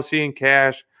 Put Kelsey in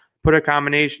cash, put a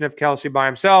combination of Kelsey by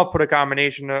himself, put a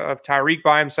combination of Tyreek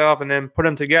by himself, and then put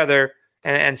them together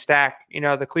and stack,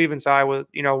 the Cleveland side with,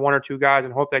 one or two guys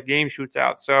and hope that game shoots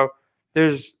out. So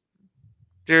there's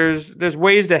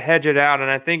ways to hedge it out.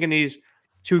 And I think in these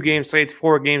 2-game slates,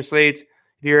 4-game slates,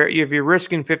 if you're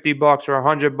risking $50 or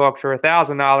 $100 or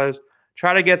 $1,000,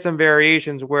 try to get some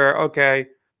variations where, okay,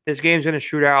 this game's going to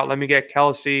shoot out. Let me get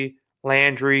Kelsey,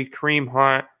 Landry, Kareem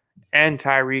Hunt, and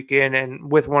Tyreek in,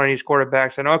 and with one of these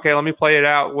quarterbacks. And okay, let me play it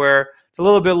out where it's a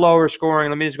little bit lower scoring.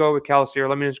 Let me just go with Kelsey, or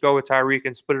let me just go with Tyreek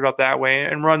and split it up that way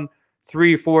and run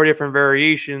 3-4 different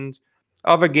variations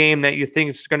of a game that you think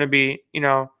is going to be,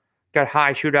 got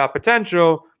high shootout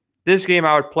potential. This game,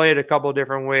 I would play it a couple of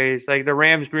different ways. Like the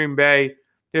Rams, Green Bay,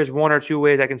 there's 1 or 2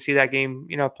 ways I can see that game,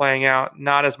 playing out.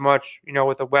 Not as much,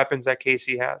 with the weapons that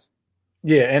KC has.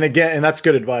 Yeah, and that's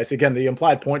good advice. Again, the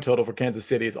implied point total for Kansas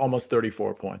City is almost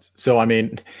 34 points. So, I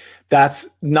mean, that's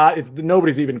not –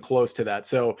 nobody's even close to that.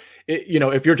 So,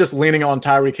 if you're just leaning on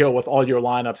Tyreek Hill with all your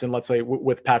lineups and let's say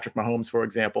with Patrick Mahomes, for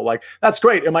example, like that's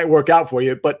great. It might work out for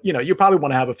you. But, you probably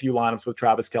want to have a few lineups with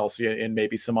Travis Kelce and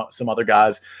maybe some other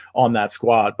guys on that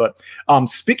squad. But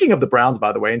speaking of the Browns,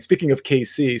 by the way, and speaking of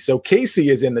KC, so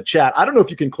KC is in the chat. I don't know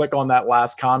if you can click on that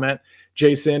last comment,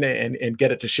 Jason, and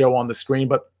get it to show on the screen.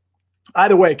 But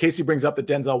either way, Casey brings up that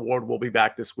Denzel Ward will be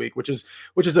back this week, which is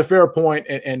a fair point.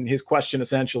 And his question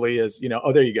essentially is,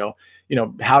 there you go.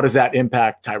 How does that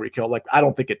impact Tyreek Hill? Like, I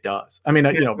don't think it does. I mean,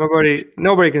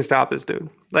 nobody can stop this dude.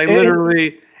 Like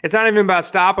literally, it's not even about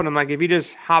stopping him. Like if he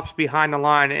just hops behind the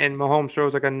line and Mahomes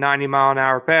throws like a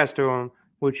 90-mile-an-hour pass to him,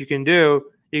 which you can do,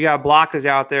 you got blockers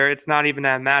out there. It's not even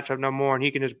that matchup no more. And he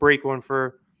can just break one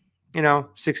for,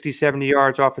 60, 70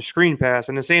 yards off a screen pass.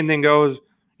 And the same thing goes,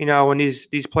 when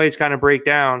these plays kind of break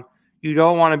down, you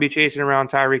don't want to be chasing around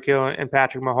Tyreek Hill and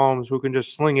Patrick Mahomes, who can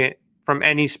just sling it from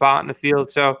any spot in the field.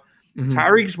 So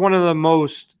Tyreek's one of the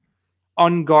most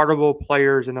unguardable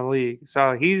players in the league.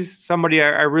 So he's somebody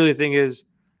I really think is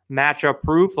matchup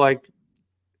proof. Like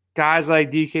guys like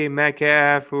DK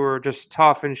Metcalf, who are just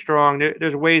tough and strong,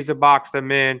 there's ways to box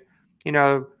them in.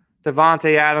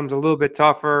 Devontae Adams a little bit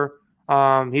tougher.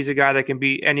 He's a guy that can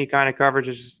beat any kind of coverage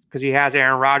because he has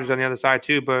Aaron Rodgers on the other side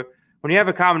too. But when you have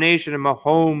a combination of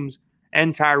Mahomes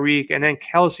and Tyreek, and then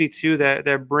Kelsey too,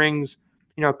 that brings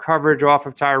coverage off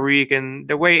of Tyreek, and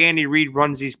the way Andy Reid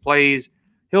runs these plays,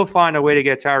 he'll find a way to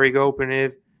get Tyreek open.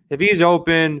 If he's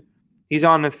open, he's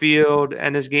on the field,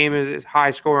 and this game is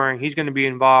high scoring, he's going to be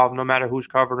involved no matter who's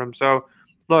covering him. So,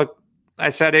 look, I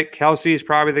said it. Kelsey is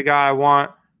probably the guy I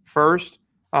want first.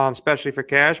 Especially for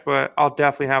cash, but I'll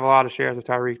definitely have a lot of shares of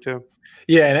Tyreek too.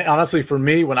 Yeah, and honestly, for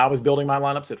me, when I was building my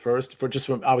lineups at first,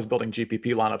 I was building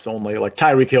GPP lineups only. Like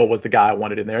Tyreek Hill was the guy I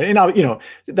wanted in there, and I'm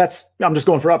just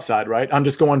going for upside, right? I'm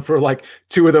just going for like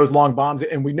 2 of those long bombs,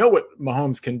 and we know what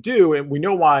Mahomes can do, and we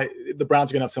know why the Browns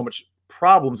are going to have so much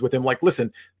problems with him. Like,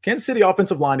 listen, Kansas City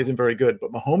offensive line isn't very good,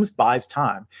 but Mahomes buys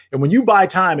time, and when you buy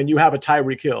time and you have a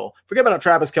Tyreek Hill, forget about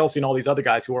Travis Kelce and all these other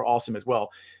guys who are awesome as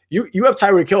well. You have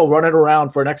Tyreek Hill running around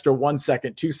for an extra 1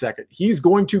 second, 2 second. He's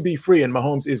going to be free, and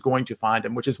Mahomes is going to find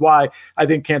him, which is why I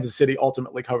think Kansas City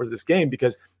ultimately covers this game,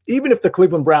 because even if the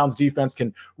Cleveland Browns defense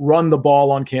can run the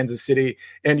ball on Kansas City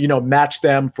and, match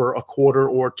them for a quarter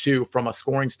or two from a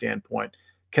scoring standpoint,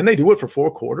 can they do it for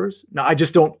 4 quarters? No, I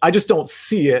just don't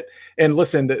see it. And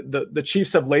listen, the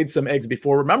Chiefs have laid some eggs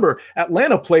before. Remember,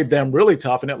 Atlanta played them really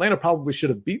tough, and Atlanta probably should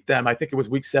have beat them. I think it was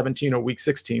week 17 or week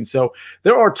 16. So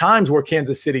there are times where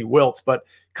Kansas City wilts, but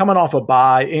coming off a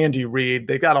bye, Andy Reid,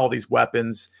 they got all these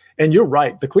weapons. And you're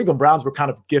right. The Cleveland Browns were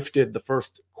kind of gifted the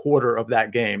first quarter of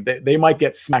that game. They might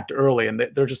get smacked early, and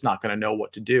they're just not going to know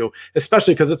what to do,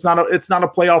 especially because it's not a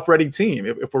playoff ready team,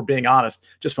 if we're being honest,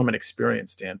 just from an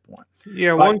experience standpoint.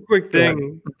 Yeah, one quick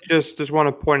thing, just want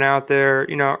to point out there,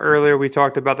 earlier we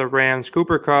talked about the Rams.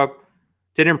 Cooper Kupp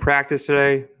didn't practice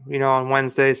today, on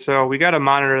Wednesday, so we got to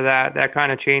monitor that. That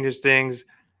kind of changes things.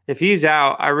 If he's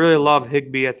out, I really love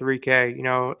Higbee at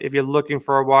 3K. If you're looking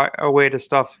for a way to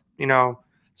stuff,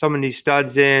 some of these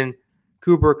studs in,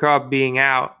 Cooper Kupp being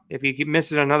out. If he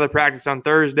misses another practice on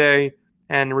Thursday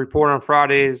and the report on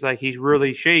Friday is like he's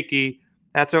really shaky,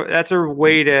 that's a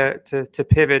way to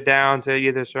pivot down to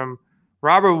either some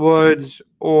Robert Woods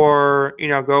or,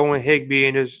 go with Higbee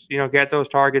and just, get those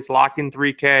targets, lock in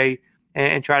 3K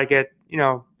and try to get,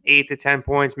 8 to 10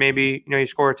 points. Maybe, you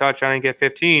score a touchdown and get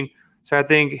 15. So I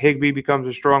think Higbee becomes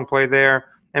a strong play there.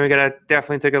 And we got to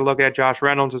definitely take a look at Josh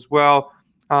Reynolds as well.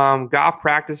 Goff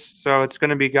practiced, so it's going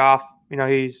to be Goff.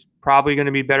 He's probably going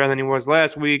to be better than he was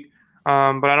last week, but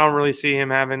I don't really see him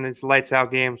having this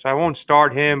lights-out game. So I won't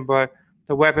start him, but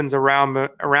the weapons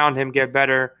around him get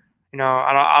better.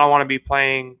 I don't want to be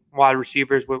playing wide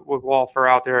receivers with Walfer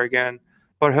out there again.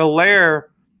 But Hilaire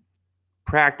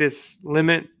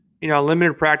limited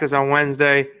practice on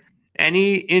Wednesday.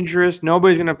 Any interest?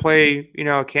 Nobody's going to play,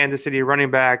 Kansas City running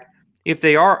back. If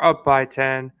they are up by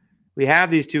 10, we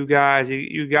have these two guys.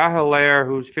 You got Hilaire,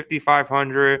 who's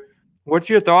 5,500. What's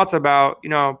your thoughts about,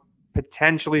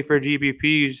 potentially for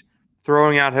GPPs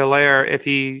throwing out Hilaire if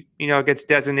he, gets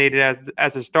designated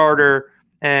as a starter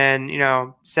and,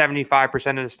 75%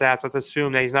 of the snaps? Let's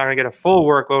assume that he's not going to get a full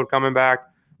workload coming back,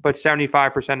 but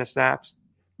 75% of snaps.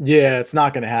 Yeah, it's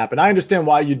not going to happen. I understand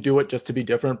why you do it just to be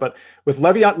different, but with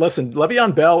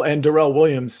Le'Veon Bell and Darrell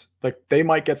Williams, like they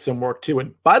might get some work too.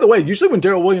 And by the way, usually when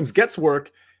Darrell Williams gets work,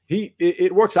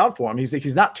 it works out for him.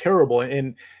 He's not terrible.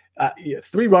 And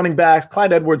 3 running backs,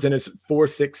 Clyde Edwards in his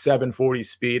 4.67 40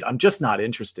 speed. I'm just not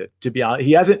interested, to be honest.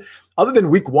 He hasn't, other than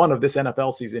week 1 of this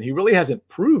NFL season, he really hasn't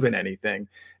proven anything.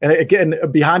 And again,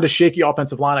 behind a shaky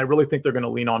offensive line, I really think they're going to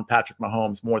lean on Patrick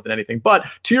Mahomes more than anything. But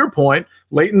to your point,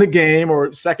 late in the game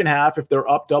or second half, if they're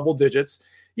up double digits,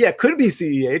 yeah, it could be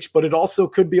CEH, but it also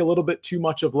could be a little bit too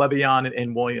much of Le'Veon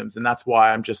and Williams. And that's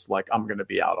why I'm just like, I'm going to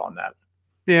be out on that.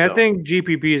 Yeah, so. I think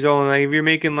GPP is only like if you're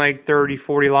making like 30,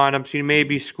 40 lineups, you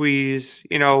maybe squeeze,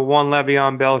 one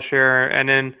Le'Veon Bell share. And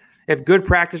then if good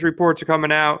practice reports are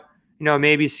coming out,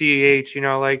 maybe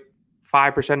CEH, like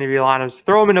 5% of your lineups.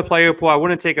 Throw them in a player pool. I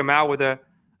wouldn't take them out with a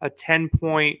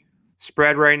 10-point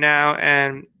spread right now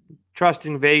and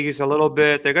trusting Vegas a little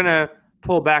bit. They're going to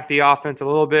pull back the offense a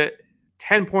little bit.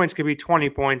 10 points could be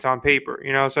 20 points on paper,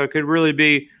 so it could really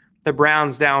be the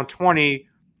Browns down 20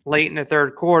 late in the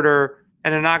third quarter.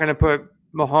 And they're not going to put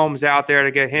Mahomes out there to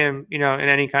get him, in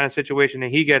any kind of situation that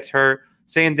he gets hurt.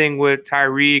 Same thing with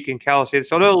Tyreek and Kelsey.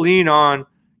 So they'll lean on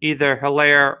either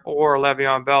Hilaire or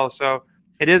Le'Veon Bell. So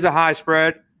it is a high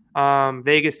spread.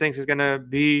 Vegas thinks it's going to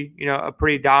be, a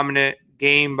pretty dominant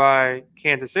game by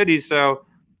Kansas City. So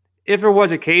if it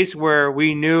was a case where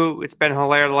we knew it's been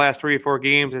Hilaire the last 3 or 4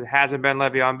 games, it hasn't been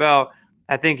Le'Veon Bell,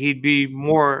 I think he'd be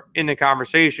more in the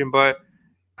conversation. But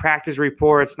practice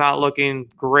reports not looking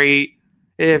great.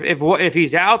 If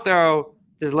he's out, though,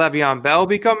 does Le'Veon Bell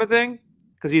become a thing?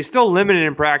 Because he's still limited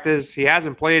in practice. He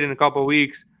hasn't played in a couple of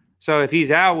weeks. So if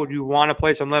he's out, would you want to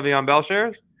play some Le'Veon Bell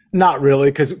shares? Not really,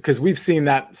 because we've seen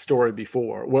that story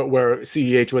before where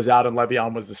CEH was out and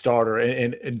Le'Veon was the starter.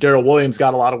 And Darrell Williams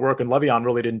got a lot of work and Le'Veon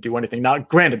really didn't do anything. Now,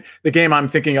 granted, the game I'm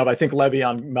thinking of, I think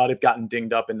Le'Veon might have gotten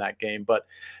dinged up in that game. But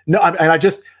no,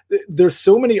 there's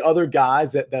so many other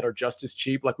guys that are just as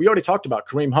cheap. Like we already talked about,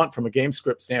 Kareem Hunt from a game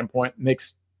script standpoint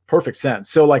makes perfect sense.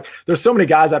 So like there's so many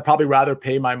guys I'd probably rather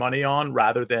pay my money on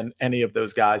rather than any of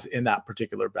those guys in that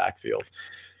particular backfield.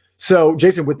 So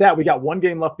Jason, with that, we got one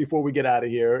game left before we get out of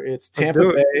here. It's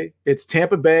Tampa Bay. It's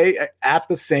Tampa Bay at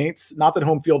the Saints. Not that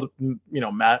home field,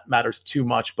 matters too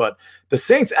much, but the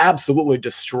Saints absolutely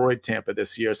destroyed Tampa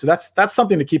this year. So that's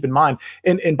something to keep in mind.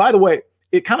 And by the way,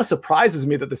 it kind of surprises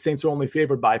me that the Saints are only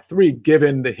favored by 3,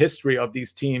 given the history of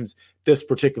these teams this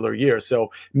particular year.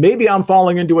 So maybe I'm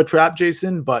falling into a trap,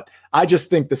 Jason, but I just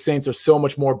think the Saints are so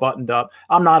much more buttoned up.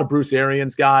 I'm not a Bruce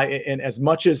Arians guy. And as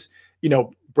much as,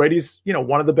 Brady's,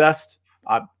 one of the best,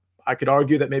 I could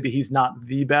argue that maybe he's not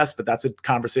the best, but that's a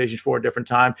conversation for a different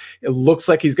time. It looks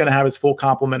like he's going to have his full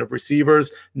complement of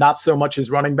receivers, not so much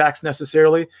his running backs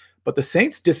necessarily, but the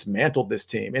Saints dismantled this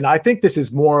team. And I think this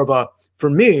is more of for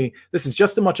me, this is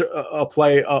just as much a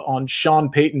play on Sean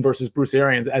Payton versus Bruce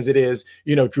Arians as it is,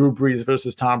 Drew Brees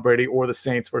versus Tom Brady or the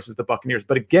Saints versus the Buccaneers.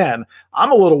 But again,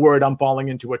 I'm a little worried I'm falling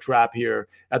into a trap here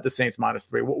at the Saints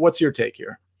 -3. What's your take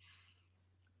here?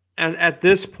 And at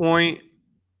this point,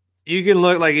 you can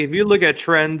look like if you look at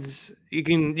trends, you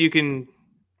can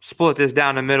split this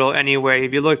down the middle anyway.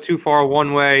 If you look too far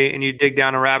one way and you dig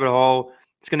down a rabbit hole,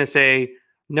 it's going to say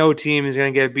no team is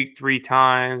going to get beat 3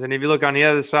 times. And if you look on the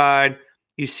other side,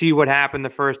 you see what happened the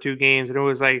first 2 games. And it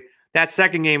was like that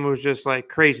second game was just like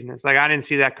craziness. Like I didn't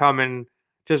see that coming.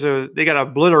 They got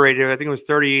obliterated. I think it was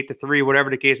 38-3, whatever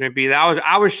the case may be.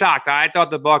 I was shocked. I thought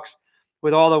the Bucs,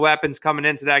 with all the weapons coming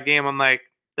into that game, I'm like,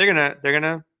 they're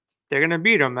gonna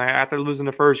beat them. After losing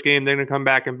the first game, they're gonna come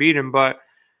back and beat them. But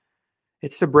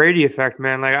it's the Brady effect,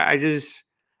 man. Like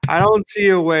I don't see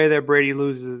a way that Brady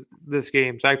loses this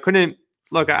game. So I couldn't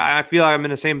look. I feel like I'm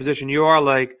in the same position you are.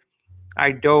 Like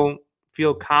I don't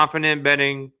feel confident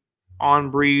betting on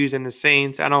Breeze and the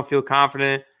Saints. I don't feel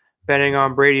confident betting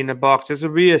on Brady and the Bucs. This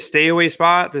would be a stay away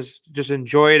spot. Just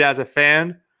enjoy it as a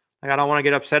fan. Like I don't want to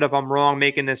get upset if I'm wrong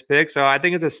making this pick. So I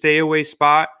think it's a stay away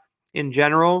spot in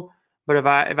general. But if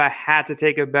I had to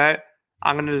take a bet,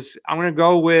 I'm gonna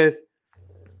go with,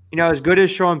 as good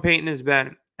as Sean Payton has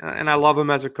been, and I love him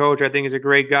as a coach. I think he's a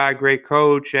great guy, great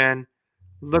coach. And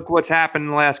look what's happened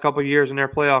in the last couple of years in their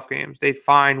playoff games. They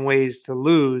find ways to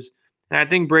lose. And I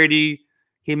think Brady,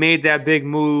 he made that big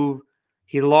move.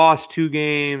 He lost 2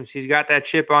 games. He's got that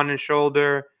chip on his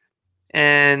shoulder.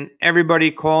 And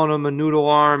everybody calling him a noodle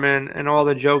arm and all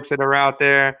the jokes that are out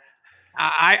there.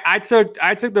 I took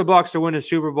the Bucs to win the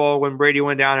Super Bowl when Brady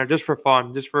went down there just for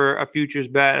fun, just for a futures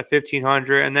bet at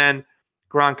 1,500. And then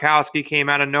Gronkowski came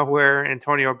out of nowhere.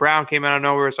 Antonio Brown came out of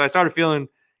nowhere. So I started feeling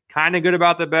kind of good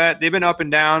about the bet. They've been up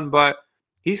and down, but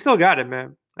he still got it,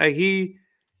 man. Like he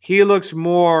looks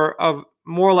more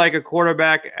like a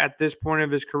quarterback at this point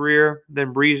of his career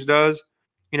than Breeze does.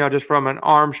 Just from an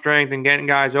arm strength and getting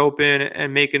guys open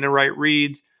and making the right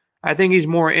reads. I think he's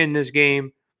more in this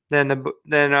game than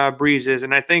Breeze is.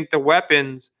 And I think the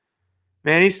weapons,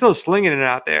 man, he's still slinging it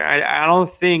out there. I don't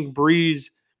think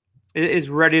Breeze is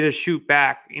ready to shoot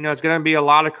back. It's going to be a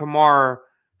lot of Kamara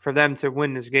for them to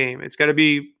win this game. It's going to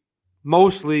be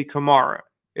mostly Kamara.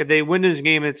 If they win this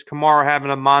game, it's Kamara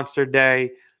having a monster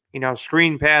day,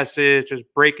 screen passes, just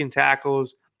breaking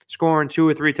tackles, scoring 2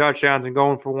 or 3 touchdowns and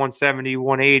going for 170,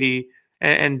 180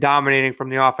 and dominating from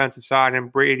the offensive side,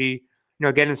 and Brady,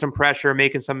 getting some pressure,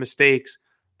 making some mistakes.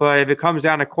 But if it comes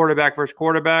down to quarterback versus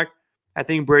quarterback, I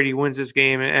think Brady wins this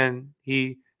game, and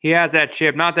he has that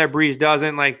chip. Not that Breeze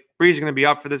doesn't. Like, Breeze is going to be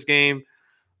up for this game.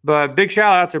 But big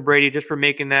shout out to Brady just for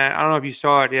making that. I don't know if you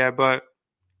saw it yet, but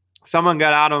someone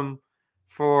got at him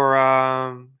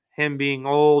for him being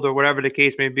old or whatever the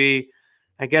case may be.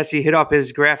 I guess he hit up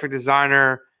his graphic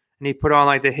designer and he put on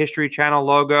like the History Channel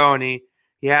logo, and he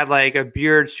had like a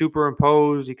beard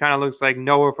superimposed. He kind of looks like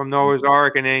Noah from Noah's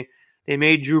Ark, and they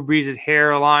made Drew Brees'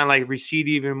 hairline like recede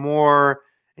even more,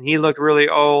 and he looked really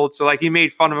old. So like he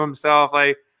made fun of himself.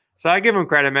 Like, so I give him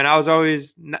credit, man. I was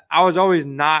always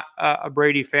not a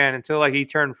Brady fan until like he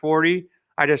turned 40.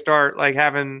 I just start like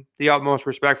having the utmost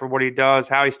respect for what he does,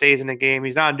 how he stays in the game.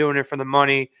 He's not doing it for the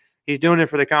money. He's doing it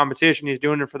for the competition. He's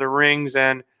doing it for the rings,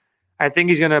 and I think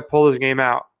he's going to pull his game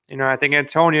out. I think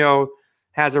Antonio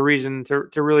has a reason to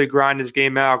really grind his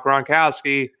game out.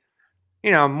 Gronkowski,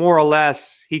 more or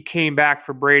less, he came back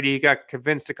for Brady. He got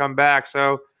convinced to come back.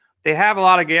 So they have a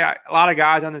lot of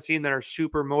guys on the team that are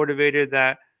super motivated,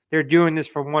 that they're doing this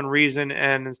for one reason,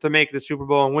 and it's to make the Super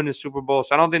Bowl and win the Super Bowl.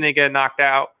 So I don't think they get knocked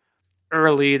out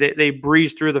early. They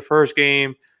breeze through the first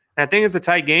game. And I think it's a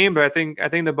tight game, but I think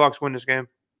the Bucs win this game.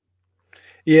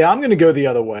 Yeah, I'm going to go the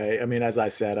other way. I mean, as I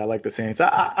said, I like the Saints.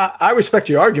 I respect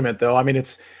your argument, though. I mean,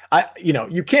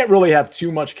 you can't really have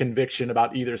too much conviction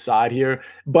about either side here,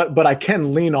 but I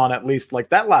can lean on at least like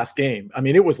that last game. I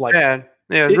mean, it was like bad.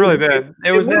 Yeah, it was really bad.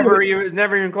 It was never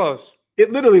even close.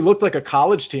 It literally looked like a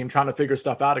college team trying to figure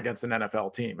stuff out against an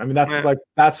NFL team. I mean,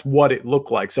 that's what it looked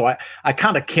like. So I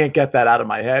kind of can't get that out of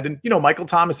my head. And Michael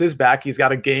Thomas is back. He's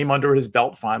got a game under his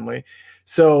belt finally.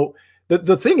 So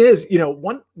the thing is,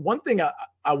 one thing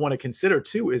I want to consider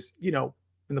too is, in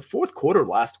the fourth quarter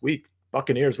last week,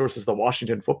 Buccaneers versus the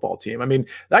Washington football team. I mean,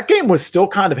 that game was still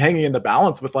kind of hanging in the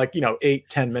balance with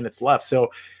 8-10 minutes left. So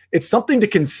it's something to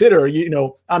consider.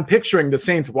 I'm picturing the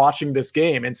Saints watching this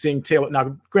game and seeing Taylor.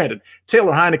 Now, granted,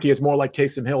 Taylor Heineke is more like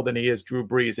Taysom Hill than he is Drew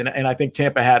Brees. And I think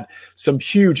Tampa had some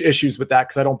huge issues with that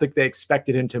because I don't think they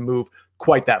expected him to move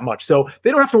quite that much. So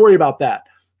they don't have to worry about that.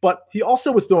 But he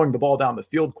also was throwing the ball down the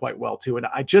field quite well, too. And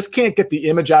I just can't get the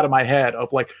image out of my head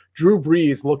of Drew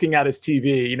Brees looking at his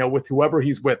TV, with whoever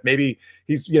he's with. Maybe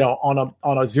he's,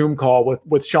 on a Zoom call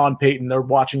with Sean Payton. They're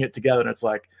watching it together. And it's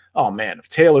like, oh, man, if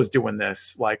Taylor's doing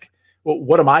this,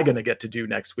 what am I going to get to do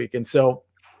next week? And so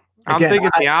again, I'm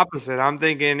thinking the opposite. I'm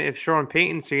thinking if Sean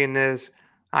Payton's seeing this,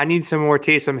 I need some more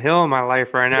Taysom Hill in my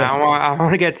life right now. Yeah. I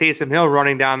want to get Taysom Hill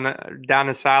running down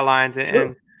the sidelines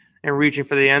and reaching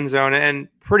for the end zone. And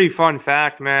pretty fun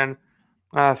fact, man,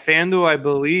 FanDuel,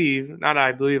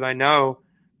 I know,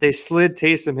 they slid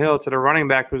Taysom Hill to the running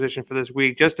back position for this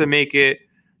week just to make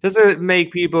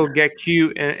people get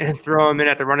cute and throw him in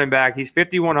at the running back. He's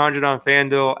 5,100 on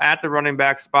FanDuel at the running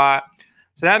back spot.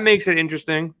 So that makes it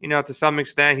interesting, to some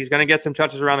extent. He's going to get some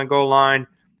touches around the goal line.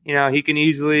 He can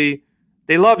easily –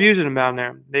 they love using him down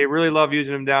there. They really love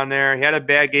using him down there. He had a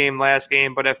bad game last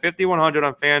game, but at 5,100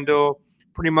 on FanDuel,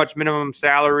 pretty much minimum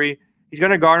salary, he's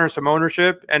going to garner some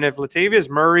ownership. And if Latavius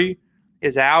Murray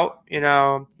is out,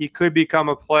 he could become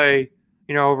a play,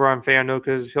 over on FanDuel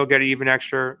because he'll get even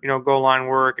extra, goal line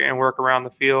work and work around the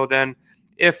field. And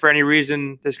if for any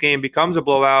reason this game becomes a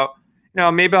blowout,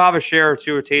 maybe I'll have a share or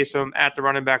two of Taysom at the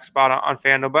running back spot on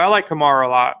FanDuel. But I like Kamara a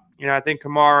lot. I think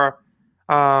Kamara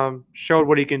showed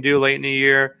what he can do late in the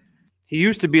year. He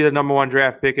used to be the number 1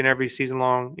 draft pick in every season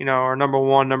long, or number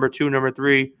 1, number 2, number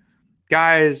 3.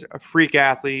 guy is a freak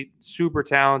athlete, super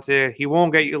talented. He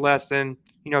won't get you less than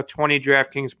 20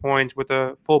 DraftKings points with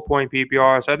a full point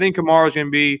PPR. So I think Kamara's going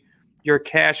to be your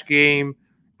cash game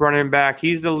running back.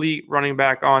 He's the elite running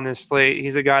back on this slate.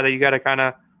 He's a guy that you got to kind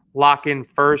of lock in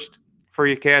first for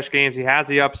your cash games. He has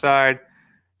the upside.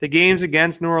 The games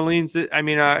against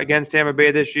against Tampa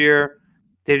Bay this year,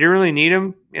 they didn't really need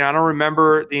him. I don't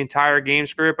remember the entire game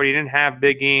script, but he didn't have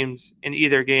big games in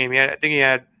either game. He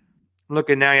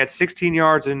had 16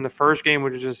 yards in the first game,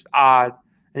 which is just odd.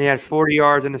 And he had 40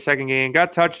 yards in the second game.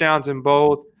 Got touchdowns in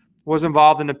both. Was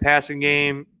involved in the passing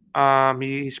game.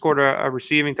 He scored a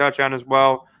receiving touchdown as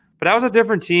well. But that was a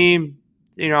different team,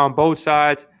 on both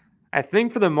sides. I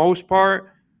think for the most part,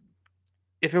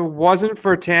 if it wasn't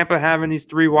for Tampa having these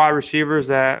 3 wide receivers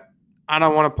that I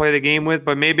don't want to play the game with,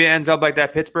 but maybe it ends up like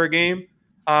that Pittsburgh game,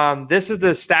 this is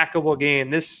the stackable game.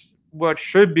 This what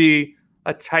should be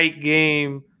a tight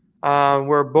game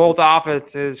where both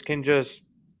offenses can just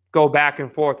go back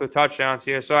and forth with touchdowns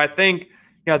here. So I think,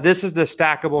 this is the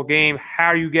stackable game.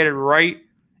 How you get it right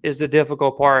is the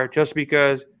difficult part, just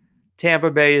because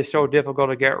Tampa Bay is so difficult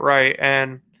to get right.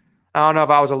 And I don't know if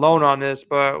I was alone on this,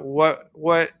 but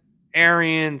what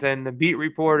Arians and the beat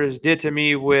reporters did to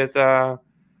me with the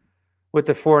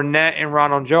Fournette and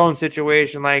Ronald Jones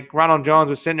situation. Like, Ronald Jones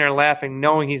was sitting there laughing,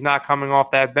 knowing he's not coming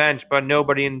off that bench, but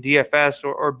nobody in DFS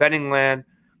or betting land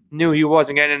knew he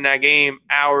wasn't getting in that game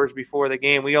hours before the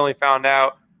game. We only found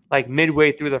out like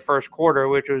midway through the first quarter,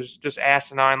 which was just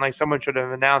asinine. Like, someone should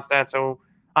have announced that so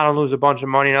I don't lose a bunch of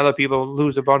money and other people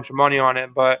lose a bunch of money on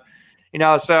it. But,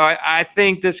 so I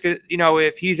think this could,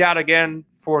 if he's out again,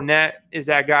 Fournette is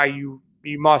that guy you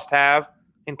must have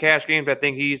in cash games. I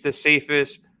think he's the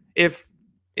safest. If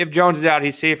Jones is out,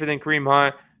 he's safer than Kareem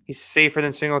Hunt. He's safer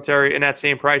than Singletary in that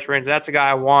same price range. That's a guy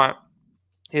I want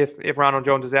if Ronald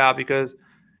Jones is out, because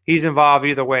he's involved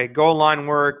either way. Goal line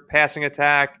work, passing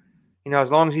attack.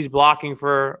 As long as he's blocking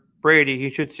for Brady, he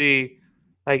should see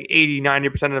like 80,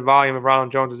 90% of the volume if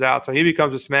Ronald Jones is out. So he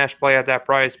becomes a smash play at that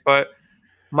price. But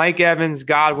Mike Evans,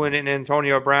 Godwin, and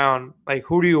Antonio Brown, like,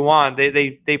 who do you want?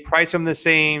 They price them the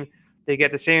same. They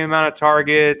get the same amount of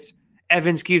targets.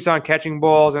 Evans keeps on catching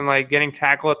balls and like getting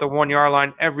tackled at the 1 yard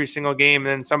line every single game, and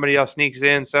then somebody else sneaks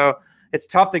in. So it's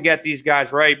tough to get these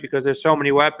guys right because there's so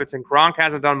many weapons. And Gronk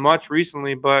hasn't done much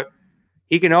recently, but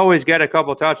he can always get a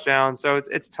couple touchdowns. So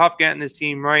it's tough getting this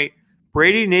team right.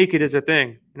 Brady naked is a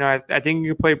thing. I think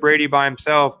you can play Brady by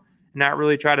himself and not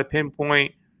really try to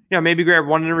pinpoint. Maybe grab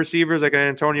one of the receivers like an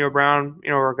Antonio Brown,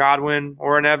 or Godwin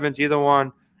or an Evans, either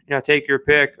one. Take your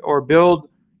pick, or build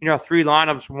 3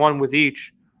 lineups, one with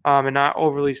each. And not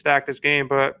overly stack this game.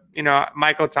 But,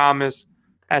 Michael Thomas,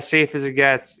 as safe as it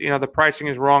gets, the pricing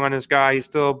is wrong on this guy. He's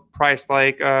still priced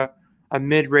like a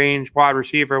mid-range wide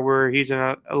receiver, where he's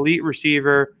an elite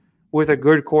receiver with a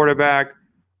good quarterback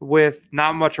with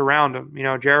not much around him.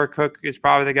 Jared Cook is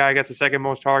probably the guy who gets the second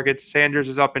most targets. Sanders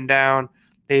is up and down.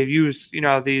 They've used,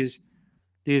 these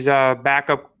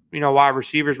backup, wide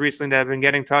receivers recently that have been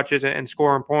getting touches and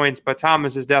scoring points. But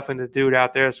Thomas is definitely the dude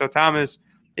out there. So Thomas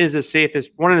is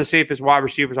one of the safest wide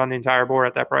receivers on the entire board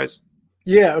at that price.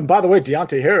 Yeah, and by the way,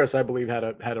 Deontay Harris, I believe, had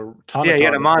a ton. Yeah, he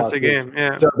had a monster game.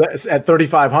 Yeah, so that's at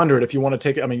 3,500. If you want to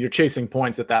take, you're chasing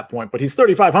points at that point, but he's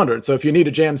 3,500. So if you need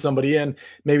to jam somebody in,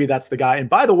 maybe that's the guy. And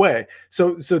by the way,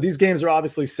 so these games are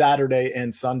obviously Saturday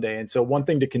and Sunday, and so one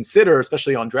thing to consider,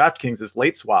 especially on DraftKings, is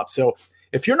late swaps. So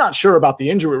if you're not sure about the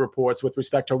injury reports with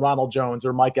respect to Ronald Jones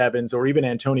or Mike Evans or even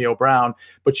Antonio Brown,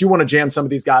 but you want to jam some of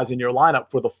these guys in your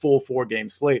lineup for the full 4-game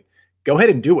slate, go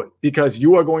ahead and do it, because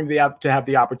you are going to have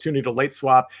the opportunity to late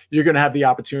swap. You're going to have the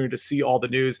opportunity to see all the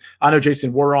news. I know,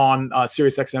 Jason, we're on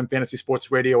SiriusXM Fantasy Sports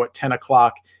Radio at 10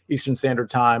 o'clock Eastern Standard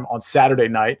Time on Saturday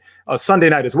night. Sunday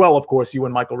night as well, of course, you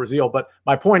and Michael Raziel. But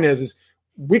my point is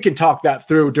we can talk that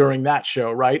through during that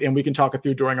show, right? And we can talk it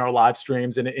through during our live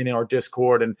streams and in our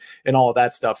Discord and all of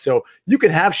that stuff. So you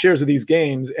can have shares of these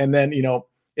games, and then,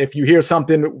 if you hear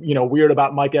something, weird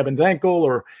about Mike Evans' ankle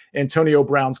or Antonio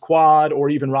Brown's quad or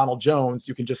even Ronald Jones,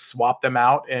 you can just swap them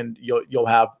out, and you'll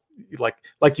have,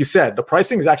 like you said, the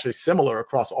pricing is actually similar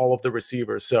across all of the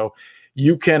receivers. So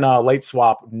you can late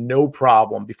swap no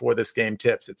problem before this game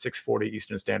tips at 6:40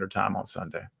 Eastern Standard Time on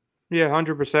Sunday. Yeah,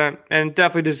 100%. And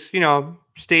definitely just,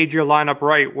 stage your lineup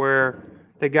right, where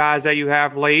the guys that you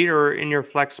have late or in your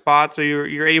flex spot, so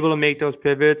you're able to make those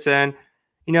pivots. And,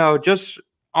 just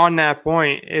on that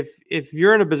point, if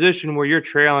you're in a position where you're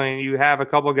trailing, you have a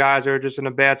couple guys that are just in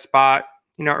a bad spot,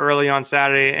 early on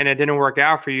Saturday, and it didn't work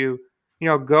out for you,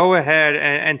 go ahead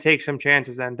and take some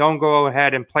chances then. Don't go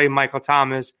ahead and play Michael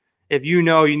Thomas. If you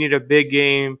need a big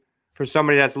game for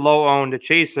somebody that's low owned to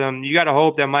chase him, you got to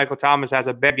hope that Michael Thomas has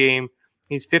a bad game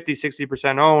he's 50,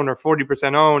 60% owned or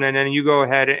 40% owned, and then you go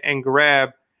ahead and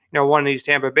grab, one of these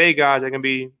Tampa Bay guys that can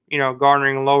be,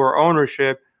 garnering lower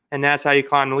ownership, and that's how you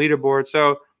climb the leaderboard.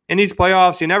 So in these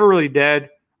playoffs, you're never really dead.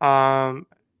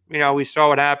 We saw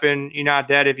what happened. You're not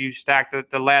dead if you stack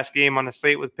the last game on the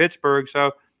slate with Pittsburgh.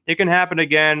 So it can happen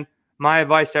again. My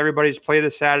advice to everybody is play the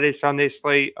Saturday, Sunday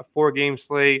slate, a 4-game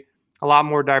slate, a lot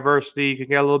more diversity. You can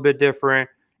get a little bit different.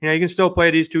 You can still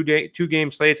play these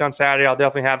two-game slates on Saturday. I'll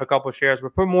definitely have a couple of shares,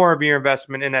 but put more of your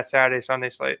investment in that Saturday, Sunday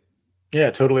slate. Yeah,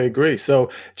 totally agree. So,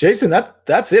 Jason,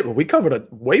 that's it. We covered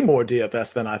way more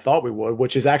DFS than I thought we would,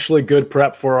 which is actually good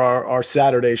prep for our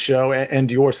Saturday show and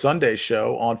your Sunday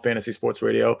show on Fantasy Sports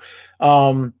Radio.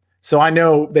 So I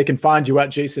know they can find you at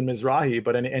Jason Mizrahi,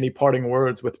 but any parting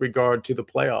words with regard to the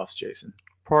playoffs, Jason?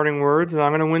 Parting words,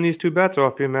 I'm going to win these 2 bets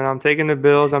off you, man. I'm taking the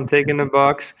Bills. I'm taking the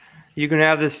Bucks. You can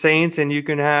have the Saints, and you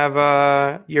can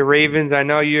have your Ravens. I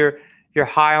know you're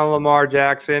high on Lamar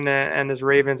Jackson and this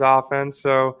Ravens offense,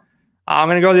 so I'm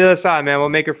going to go the other side, man. We'll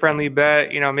make a friendly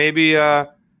bet. Maybe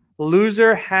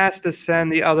loser has to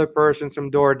send the other person some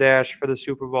DoorDash for the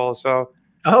Super Bowl. So,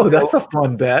 that's a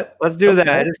fun bet. Let's do that.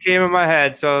 It just came in my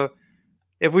head. So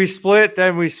if we split,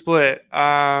 then we split.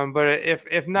 But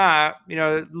if not,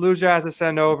 loser has to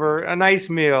send over a nice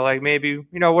meal, like maybe,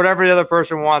 whatever the other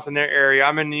person wants in their area.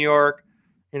 I'm in New York.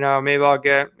 Maybe I'll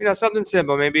get, something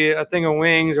simple, maybe a thing of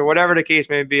wings or whatever the case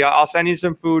may be. I'll send you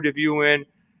some food if you win.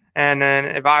 And then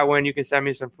if I win, you can send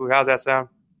me some food. How's that sound?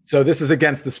 So this is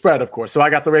against the spread, of course. So I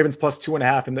got the Ravens plus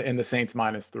 2.5 and the Saints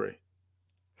 -3.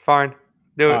 Fine.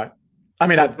 Do it. All right. I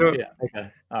mean, yeah.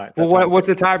 Okay. All right. Well, what's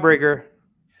the tiebreaker?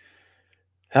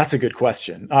 That's a good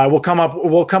question. We'll come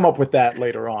up with that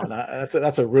later on.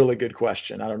 That's a really good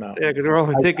question. I don't know. Yeah, because we're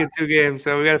only picking 2 games,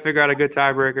 so we got to figure out a good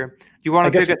tiebreaker. Do you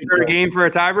want to pick a third game for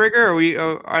a tiebreaker,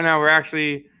 or I know we're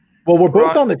actually? Well, we're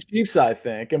both on the Chiefs, I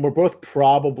think, and we're both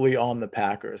probably on the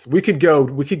Packers. We could go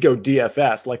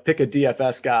DFS, like pick a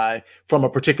DFS guy from a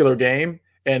particular game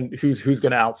and who's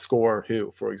going to outscore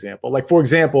who, for example. Like, for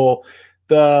example,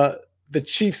 the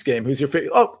Chiefs game, who's your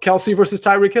favorite? Oh, Kelsey versus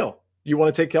Tyreek Hill. You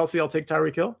want to take Kelsey? I'll take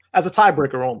Tyreek Hill as a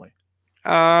tiebreaker only.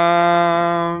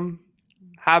 How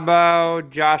about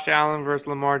Josh Allen versus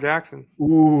Lamar Jackson?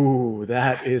 Ooh,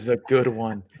 that is a good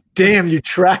one. Damn, you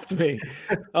trapped me.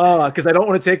 Because I don't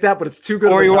want to take that, but it's too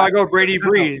good. Or you want to go Brady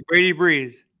Breeze? No. Brady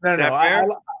Breeze.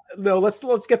 No,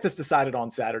 let's get this decided on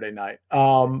Saturday night.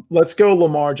 Let's go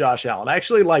Lamar, Josh Allen. I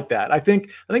actually like that. I think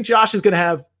Josh is going to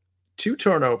have 2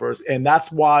 turnovers, and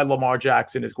that's why Lamar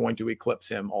Jackson is going to eclipse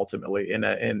him ultimately in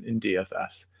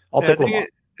DFS. I'll take Lamar.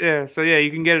 So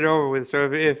you can get it over with. So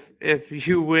if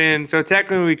you win, so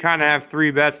technically we kind of have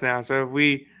 3 bets now. So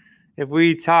if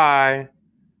we tie,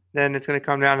 then it's going to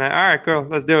come down to, all right, cool,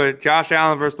 let's do it. Josh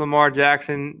Allen versus Lamar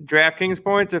Jackson. DraftKings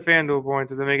points or FanDuel points?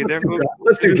 Does it make a difference?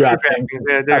 Let's do DraftKings.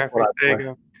 Yeah, there you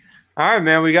go. All right,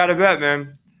 man, we got a bet,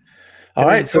 man. All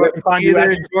right, so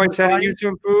either enjoy sending you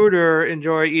some food or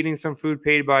enjoy eating some food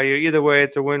paid by you. Either way,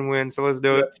 it's a win-win, so let's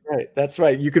do it. That's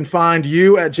right. You can find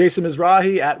you at Jason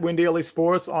Mizrahi at Win Daily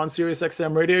Sports on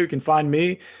SiriusXM Radio. You can find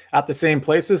me at the same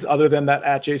places other than that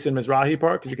at Jason Mizrahi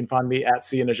part, because you can find me at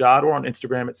Sia Najad or on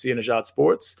Instagram at Sia Najad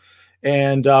Sports.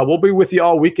 And we'll be with you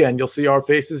all weekend. You'll see our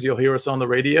faces. You'll hear us on the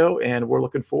radio, and we're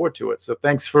looking forward to it. So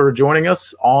thanks for joining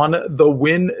us on the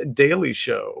Win Daily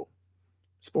Show.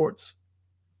 Sports.